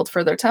able to build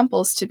further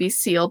temples to be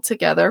sealed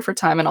together for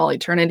time and all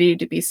eternity,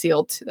 to be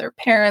sealed to their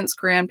parents,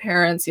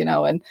 grandparents,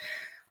 and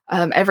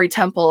every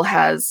temple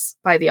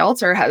by the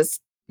altar has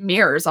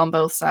mirrors on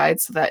both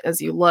sides, so that as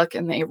you look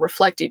and they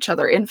reflect each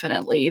other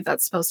infinitely,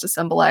 that's supposed to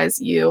symbolize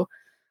the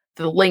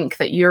link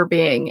that you're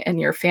being in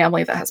your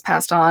family that has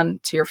passed on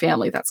to your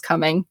family that's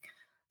coming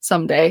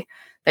someday,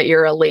 that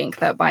you're a link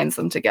that binds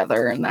them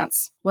together. And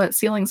that's what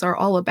sealings are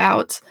all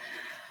about.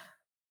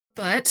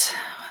 But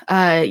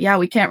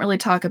we can't really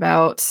talk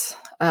about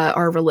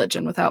our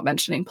religion without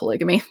mentioning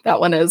polygamy.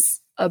 That one is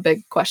a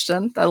big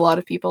question that a lot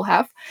of people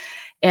have.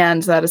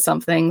 And that is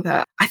something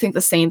that I think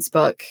the Saints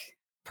book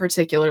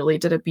particularly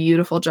did a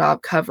beautiful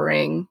job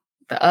covering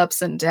the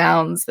ups and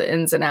downs, the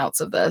ins and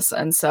outs of this.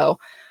 And so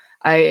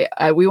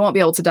we won't be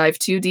able to dive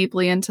too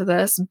deeply into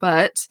this,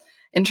 but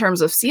in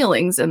terms of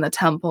sealings in the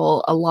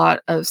temple, a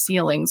lot of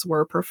sealings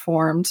were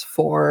performed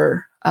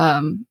for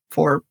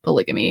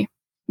polygamy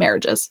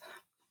marriages,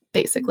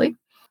 basically.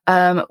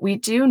 We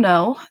do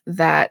know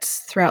that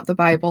throughout the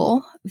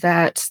Bible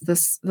that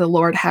the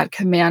Lord had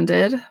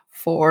commanded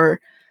for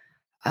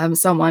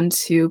someone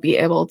to be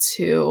able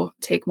to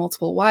take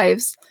multiple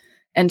wives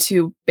and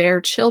to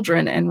bear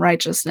children in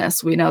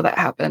righteousness. We know that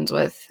happened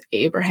with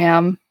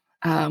Abraham.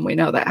 We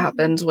know that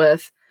happened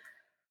with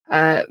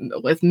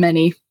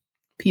many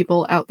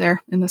people out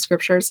there in the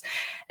scriptures.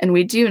 And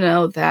we do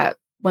know that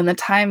when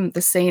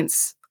the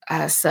saints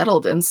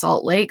settled in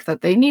Salt Lake,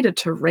 that they needed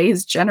to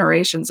raise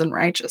generations in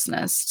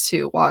righteousness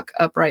to walk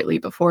uprightly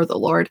before the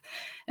Lord,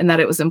 and that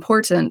it was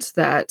important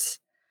that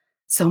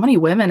so many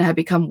women had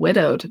become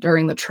widowed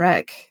during the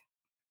trek.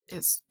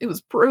 It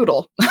was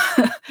brutal.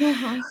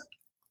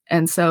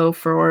 And so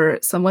for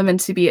some women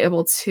to be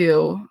able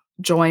to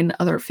join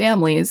other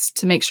families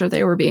to make sure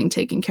they were being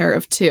taken care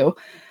of too.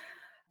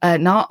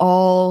 Not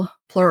all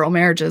plural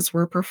marriages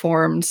were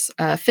performed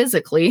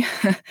physically.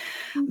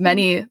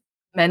 Many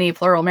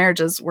plural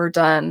marriages were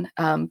done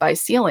by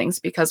sealings,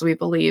 because we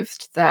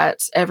believed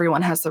that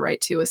everyone has the right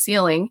to a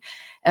sealing,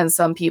 and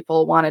some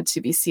people wanted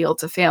to be sealed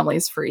to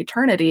families for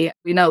eternity.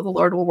 We know the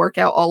Lord will work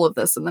out all of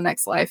this in the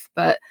next life,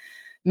 but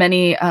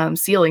many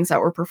sealings that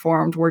were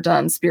performed were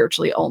done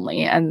spiritually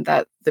only, and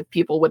that the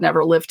people would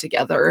never live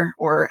together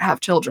or have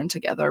children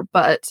together,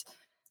 but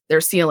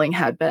their sealing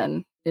had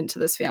been into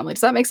this family.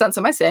 Does that make sense?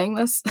 Am I saying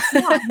this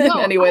Yeah, in no,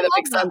 any I way that love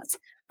makes that. sense?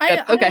 Good.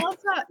 I Okay. love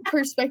that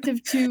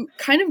perspective too,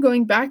 kind of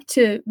going back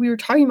to we were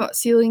talking about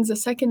sealings a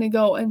second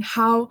ago and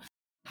how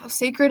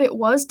sacred it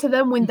was to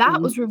them when that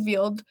Mhm. was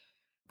revealed,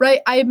 right?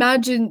 I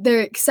imagine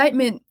their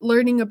excitement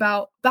learning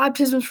about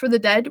baptisms for the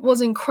dead was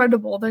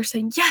incredible. They're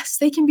saying, "Yes,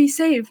 they can be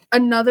saved."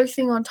 Another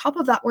thing on top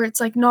of that where it's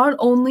like not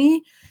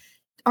only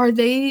are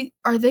they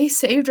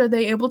saved, are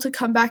they able to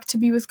come back to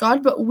be with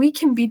God, but we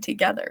can be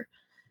together.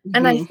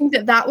 And I Mhm. think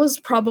that that was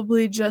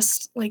probably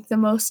just like the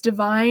most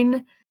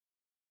divine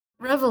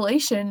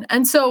revelation.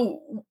 And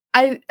so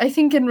I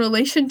think in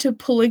relation to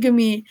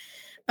polygamy,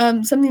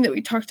 something that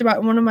we talked about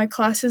in one of my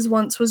classes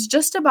once was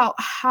just about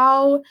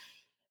how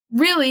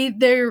really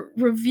they're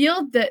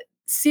revealed that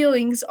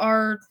ceilings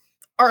are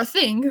a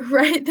thing,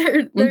 right?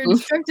 They're Mhm.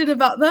 instructed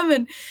about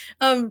them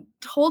and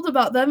told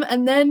about them,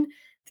 and then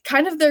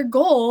kind of their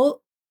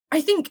goal. I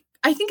think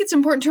it's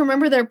important to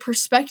remember their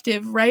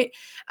perspective, right?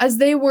 As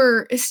they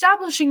were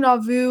establishing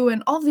Nauvoo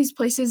and all these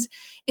places,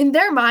 in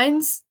their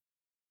minds,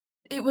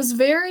 it was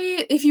very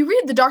if you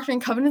read the Doctrine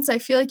and Covenants, I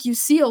feel like you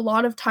see a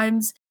lot of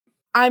times,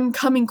 "I'm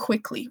coming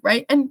quickly,"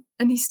 right? And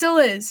he still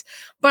is.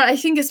 But I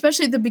think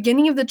especially at the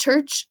beginning of the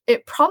church,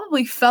 it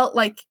probably felt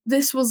like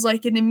this was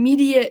like an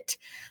immediate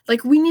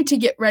like, "We need to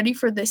get ready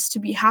for this to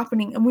be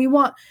happening, and we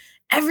want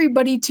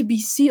everybody to be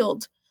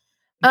sealed."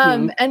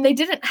 Mhm. And they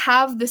didn't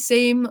have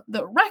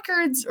the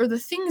records or the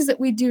things that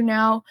we do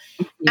now,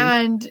 Mhm.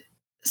 and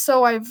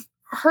so I've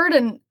heard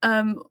and,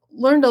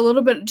 learned a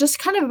little bit just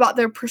kind of about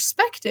their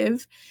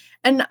perspective,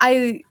 and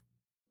I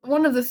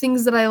one of the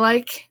things that I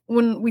like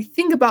when we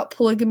think about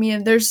polygamy,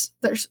 and there's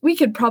we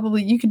could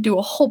probably you could do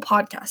a whole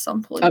podcast on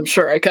I'm polygamy.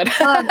 sure I could.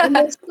 And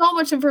there's so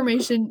much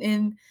information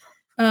in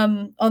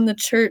on the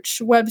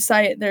church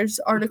website. There's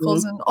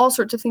articles Mhm. and all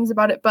sorts of things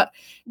about it, but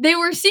they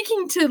were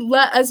seeking to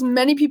let as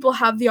many people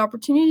have the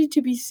opportunity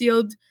to be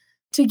sealed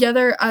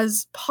together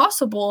as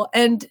possible.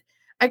 And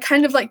I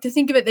kind of like to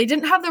think of it, they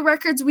didn't have the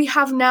records we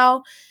have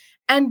now,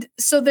 and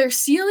so their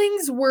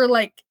ceilings were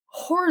like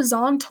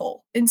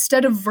horizontal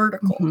instead of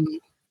vertical. Mhm.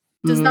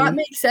 Does that Mm.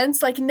 make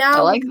sense? Like, I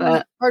now like when we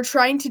that. are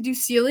trying to do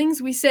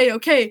ceilings, we say,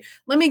 "Okay,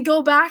 let me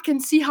go back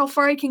and see how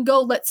far I can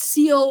go. Let's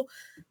seal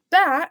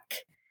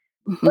back."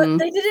 But Mhm.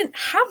 they didn't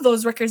have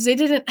those records. They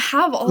didn't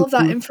have all of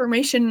that Mhm.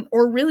 information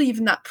or really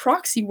even that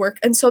proxy work.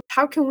 And so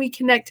how can we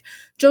connect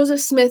Joseph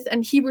Smith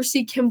and Heber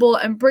C. Kimball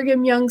and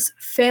Brigham Young's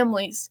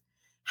families?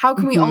 How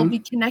can we all Mhm. be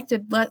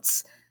connected?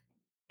 Let's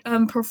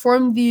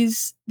perform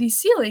these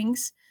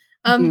sealings.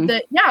 Mhm.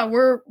 That yeah,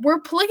 we're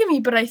polygamy,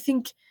 but I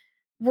think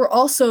we're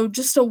also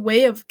just a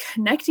way of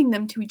connecting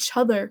them to each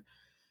other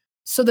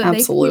so that they can be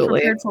Absolutely.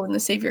 prepared for when the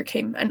savior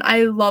came, and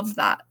I love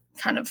that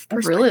kind of I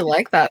really perspective.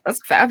 like that.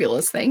 That's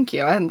fabulous. Thank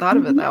you. I hadn't thought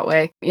of it Mhm. that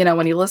way.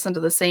 When you listen to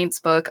the Saints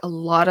book, a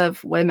lot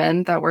of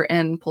women that were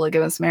in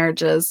polygamous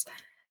marriages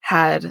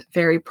had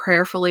very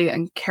prayerfully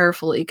and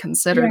carefully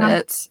considered Yeah.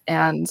 it.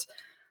 And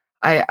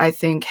I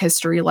think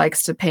history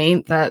likes to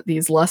paint that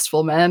these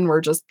lustful men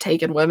were just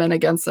taking women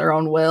against their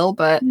own will.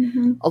 But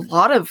Mhm. a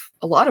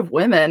lot of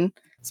women,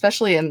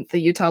 especially in the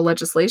Utah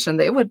legislation,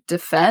 they would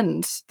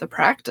defend the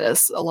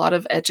practice. A lot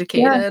of Yeah.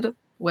 educated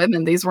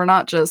women. These were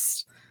not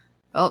just,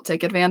 "Oh,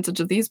 take advantage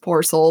of these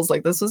poor souls."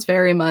 Like, this was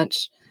very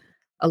much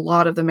a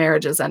lot of the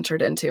marriages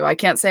entered into. I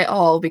can't say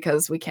all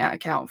because we can't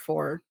account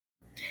for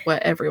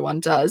what everyone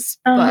does,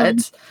 Uh-huh.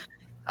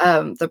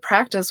 but, the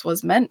practice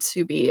was meant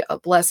to be a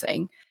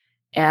blessing,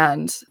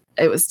 and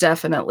it was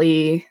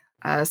definitely,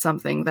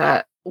 something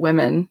that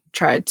women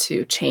tried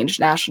to change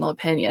national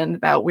opinion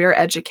about. We're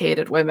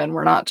educated women,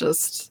 we're not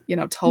just,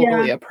 Yeah.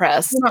 totally We're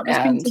oppressed, not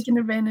just being and taken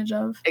advantage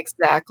of.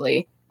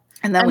 exactly.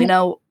 And then we And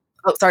know.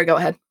 Oh, sorry, go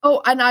ahead.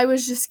 and I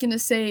was just gonna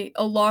say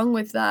along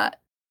with that,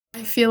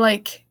 I feel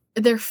like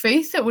their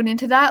faith that went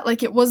into that,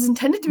 like, it was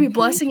intended to be a Mhm.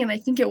 blessing, and I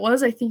think it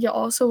was. I think it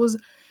also was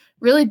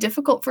really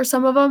difficult for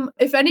some of them.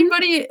 If Mhm.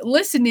 anybody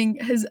listening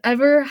has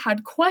ever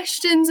had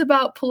questions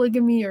about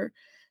polygamy or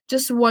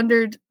just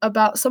wondered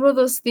about some of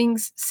those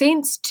things,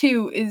 Saints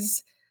 2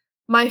 is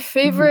my Mhm.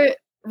 favorite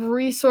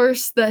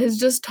resource that has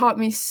just taught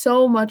me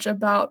so much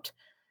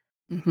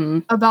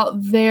Mhm.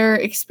 about their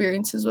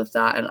experiences with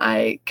that, and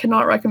I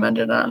cannot recommend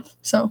it enough.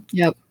 So,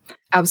 Yep.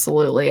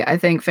 Absolutely. I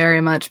think very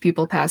much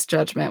people pass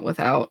judgment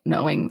without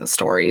knowing the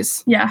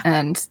stories yeah,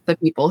 and the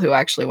people who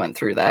actually went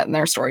through that and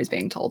their stories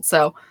being told.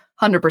 So,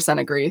 100%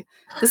 agree.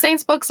 The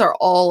Saints books are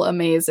all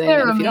amazing,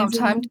 they're and amazing. if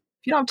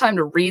you don't have time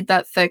to read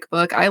that thick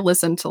book, I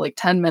listen to, like,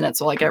 10 minutes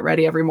while I get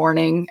ready every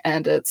morning,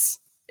 and it's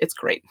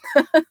great.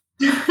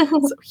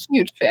 So,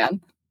 huge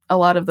fan. A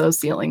lot of those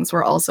sealings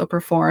were also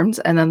performed,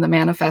 and then the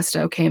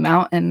manifesto came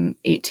out in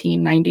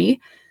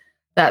 1890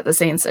 that the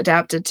saints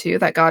adapted to,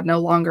 that God no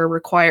longer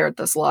required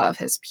this law of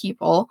his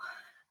people.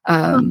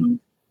 Um, Uh-huh.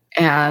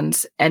 And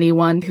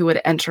anyone who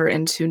would enter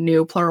into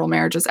new plural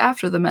marriages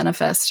after the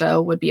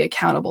manifesto would be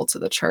accountable to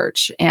the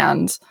church.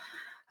 And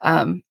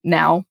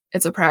now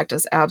it's a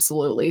practice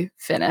absolutely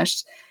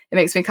finished. It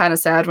makes me kind of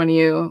sad when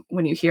you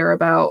hear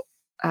about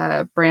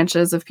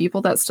branches of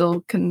people that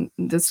still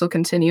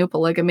continue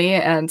polygamy,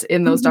 and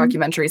in those Mhm.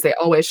 documentaries they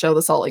always show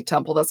the Salt Lake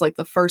Temple. That's like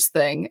the first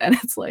thing, and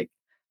it's like,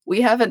 we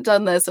haven't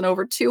done this in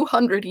over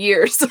 200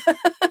 years.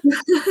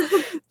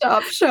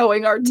 Stop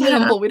showing our Yeah.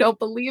 temple. We don't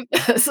believe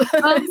this.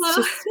 It's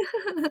just,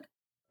 Uh-huh.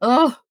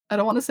 oh, I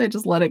don't want to say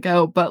just let it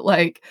go, but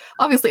like,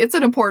 obviously it's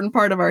an important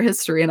part of our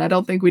history, and I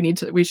don't think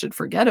we should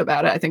forget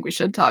about it. I think we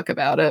should talk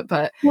about it,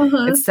 but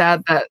Uh-huh. it's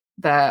sad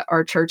that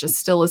our church is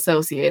still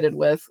associated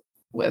with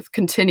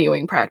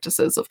continuing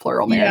practices of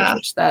plural marriage, Yeah.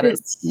 which that is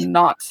It's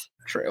not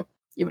true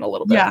even a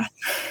little bit. yeah.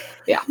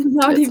 Yeah,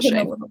 Not it's a even a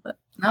shame. little bit.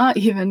 Not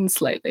even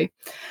slightly.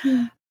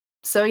 Mm.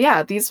 So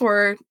yeah, these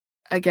were,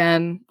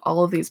 again,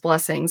 all of these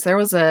blessings. There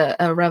was a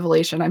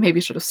revelation. I maybe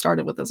should have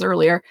started with this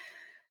earlier.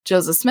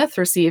 Joseph Smith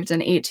received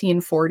in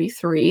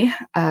 1843,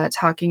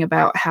 talking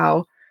about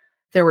how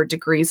there were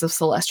degrees of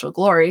celestial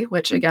glory,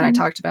 which again I Mhm.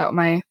 talked about in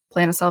my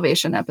Plan of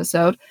Salvation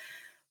episode.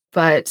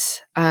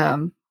 But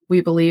we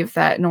believe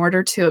that in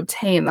order to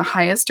obtain the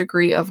highest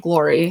degree of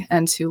glory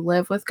and to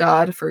live with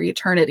God for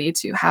eternity,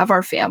 to have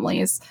our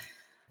families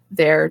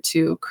there,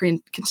 to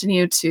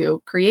continue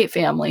to create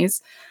families,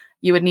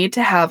 you would need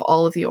to have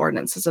all of the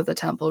ordinances of the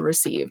temple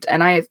received.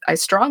 And I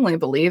strongly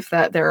believe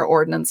that there are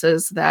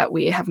ordinances that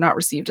we have not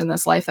received in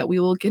this life that we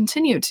will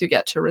continue to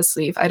get to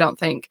receive. I don't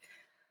think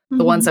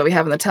the ones Mhm. that we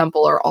have in the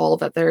temple are all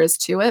that there is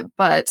to it,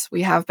 but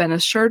we have been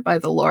assured by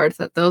the Lord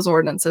that those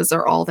ordinances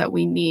are all that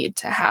we need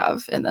to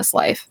have in this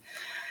life.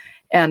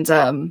 And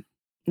then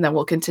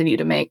we'll continue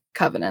to make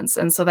covenants.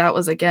 And so that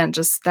was, again,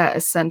 just that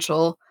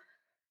essential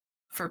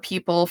for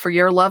people, for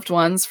your loved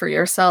ones, for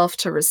yourself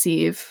to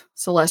receive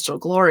celestial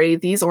glory.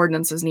 These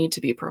ordinances need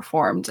to be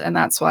performed. And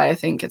that's why I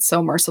think it's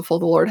so merciful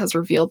the Lord has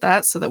revealed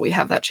that, so that we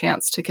have that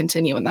chance to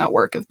continue in that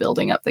work of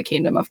building up the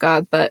kingdom of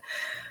God. But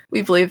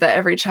we believe that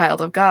every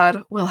child of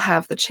God will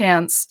have the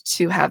chance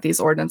to have these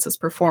ordinances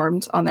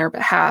performed on their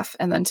behalf,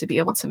 and then to be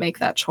able to make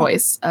that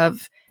choice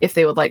of if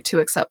they would like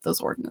to accept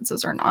those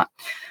ordinances or not.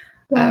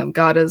 Yeah.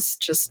 God is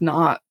just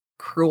not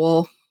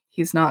cruel.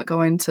 He's not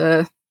going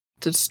to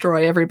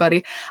destroy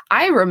everybody.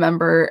 I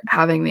remember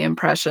having the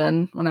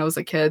impression when I was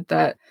a kid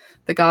that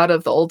the God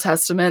of the Old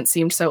Testament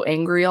seemed so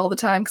angry all the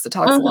time, because it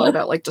talks a lot Uh-huh.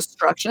 about like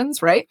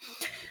destructions, right?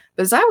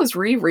 But as I was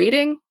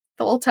rereading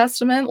the Old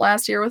Testament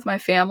last year with my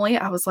family,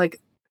 I was like,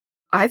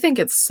 I think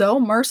it's so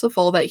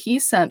merciful that he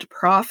sent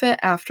prophet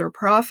after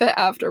prophet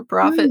after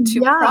prophet to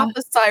Yeah.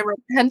 prophesy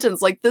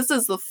repentance. Like, this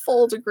is the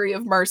full degree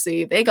of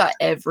mercy. They got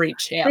every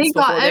chance They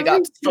got before they got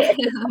every destroyed.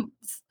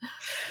 chance.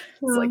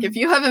 It's like, if Um,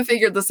 you haven't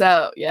figured this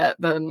out yet,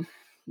 then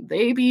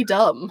they be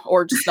dumb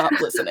or just not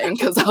listening.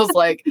 Because I was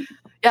like,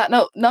 yeah,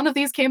 no, none of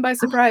these came by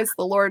surprise.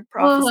 The Lord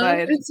uh-huh.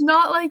 prophesied It's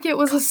not like it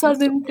was a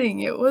sudden constantly. thing.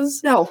 It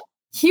was No,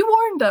 he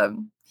warned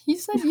them. He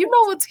said, "You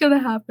know what's gonna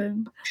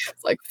happen."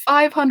 it's like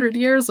 500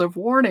 years of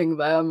warning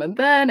them, and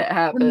then it And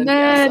happened.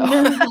 Yeah,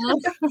 so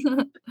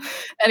then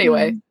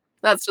anyway, um,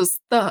 that's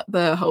just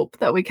the hope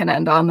that we can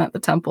end on, that the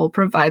temple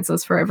provides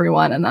us for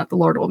everyone, and that the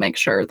Lord will make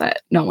sure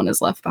that no one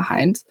is left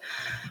behind.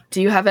 Do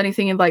you have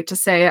anything you'd like to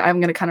say? I'm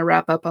going to kind of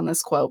wrap up on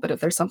this quote, but if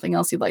there's something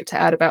else you'd like to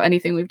add about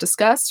anything we've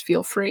discussed,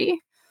 feel free.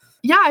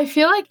 yeah, I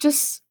feel like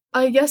just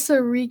I guess a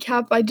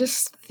recap, I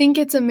just think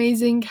it's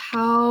amazing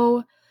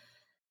how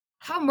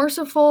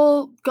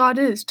merciful God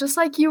is. Just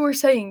like you were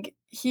saying,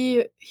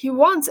 he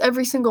wants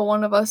every single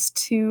one of us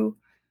to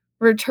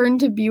return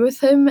to be with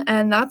him,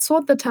 and that's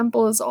what the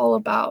temple is all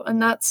about,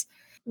 and that's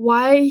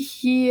why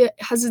he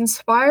has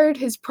inspired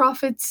his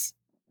prophets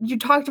you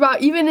talked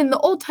about even in the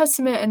Old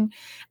Testament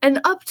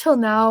and up till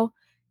now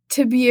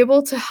to be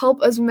able to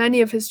help as many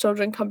of his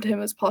children come to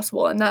him as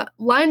possible, and that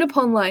line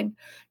upon line,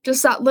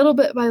 just that little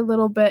bit by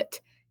little bit,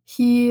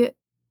 he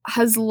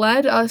has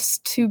led us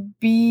to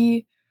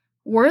be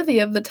worthy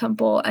of the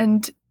temple,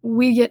 and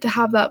we get to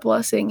have that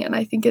blessing, and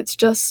I think it's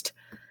just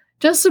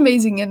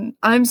amazing, and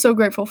I'm so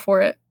grateful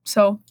for it.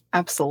 So,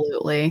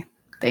 Absolutely.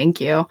 Thank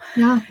you.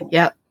 yeah.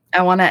 Yep.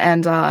 I want to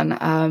end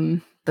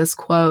on this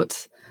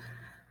quote.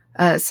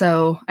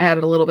 So I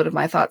added a little bit of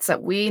my thoughts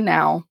that we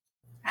now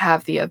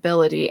have the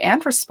ability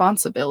and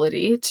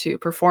responsibility to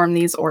perform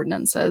these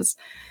ordinances.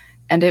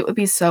 And it would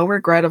be so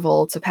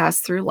regrettable to pass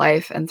through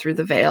life and through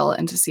the veil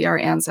and to see our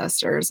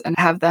ancestors and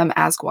have them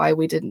ask why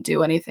we didn't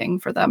do anything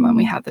for them when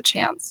we Mm, had the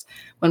chance,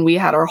 when we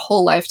had our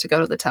whole life to go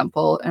to the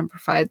temple and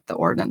provide the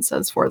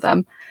ordinances for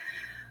them.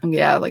 And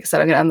yeah, like I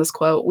said, I'm going to end this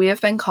quote. We have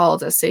been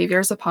called as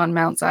saviors upon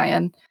Mount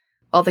Zion,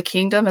 while the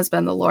kingdom has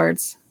been the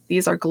Lord's.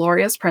 These are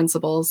glorious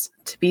principles,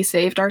 to be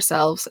saved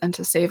ourselves and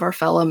to save our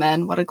fellow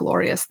men. What a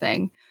glorious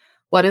thing.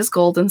 What is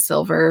gold and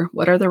silver?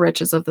 What are the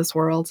riches of this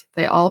world?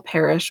 They all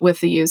perish with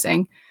the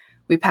using.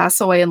 We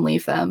pass away and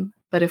leave them.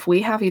 But if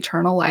we have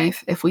eternal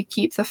life, if we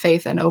keep the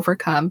faith and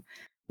overcome,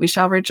 We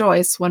shall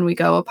rejoice when we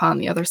go upon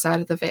the other side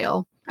of the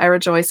veil. I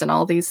rejoice in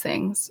all these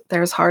things.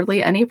 There is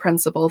hardly any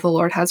principle the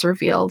Lord has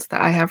revealed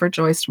that I have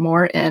rejoiced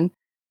more in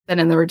than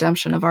in the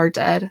redemption of our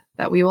dead,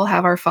 that we will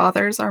have our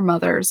fathers, our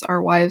mothers,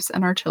 our wives,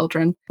 and our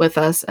children with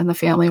us in the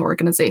family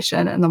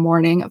organization in the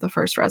morning of the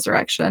first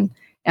resurrection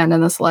and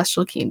in the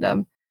celestial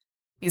kingdom.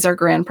 These are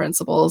grand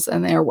principles,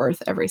 and they are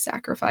worth every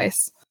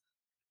sacrifice.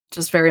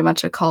 Just very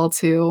much a call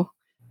to,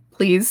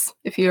 please,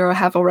 if you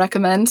have a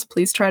recommend,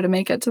 please try to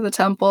make it to the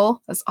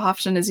temple as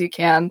often as you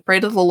can. Pray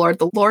to the Lord.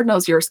 The Lord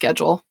knows your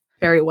schedule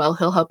very well.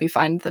 He'll help you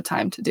find the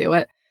time to do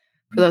it.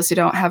 For those who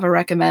don't have a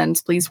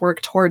recommend, please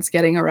work towards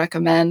getting a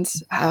recommend.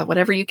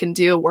 Whatever you can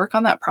do, work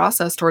on that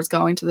process towards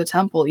going to the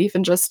temple,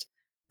 even just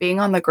being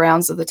on the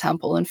grounds of the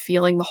temple and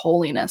feeling the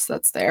holiness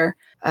that's there,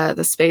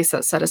 the space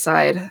that's set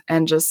aside,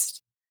 and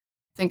just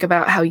think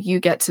about how you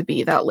get to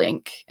be that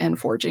link in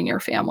forging your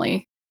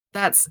family.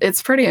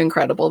 It's pretty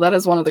incredible. That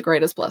is one of the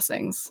greatest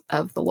blessings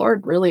of the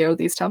Lord, really, are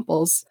these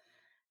temples.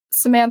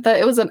 Samantha,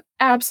 it was an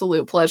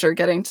absolute pleasure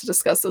getting to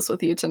discuss this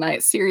with you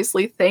tonight.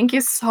 Seriously, thank you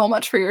so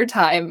much for your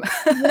time.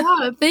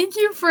 Yeah, thank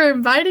you for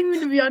inviting me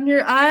to be on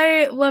here.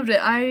 I loved it.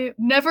 I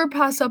never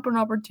pass up an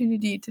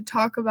opportunity to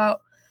talk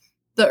about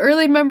the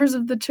early members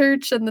of the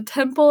church and the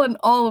temple and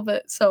all of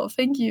it. So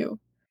thank you.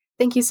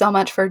 Thank you so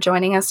much for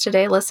joining us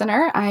today,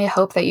 listener. I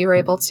hope that you were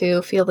able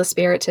to feel the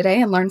Spirit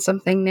today and learn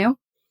something new.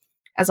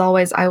 As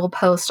always, I will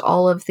post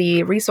all of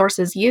the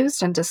resources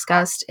used and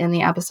discussed in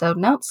the episode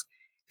notes.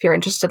 If you're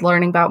interested in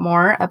learning about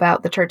more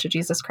about the Church of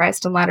Jesus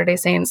Christ and Latter-day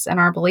Saints and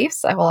our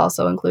beliefs, I will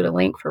also include a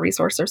link for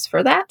resources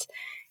for that.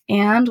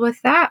 And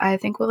with that, I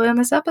think we'll end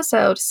this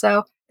episode.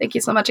 So thank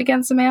you so much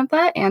again,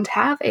 Samantha, and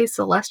have a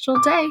celestial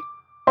day.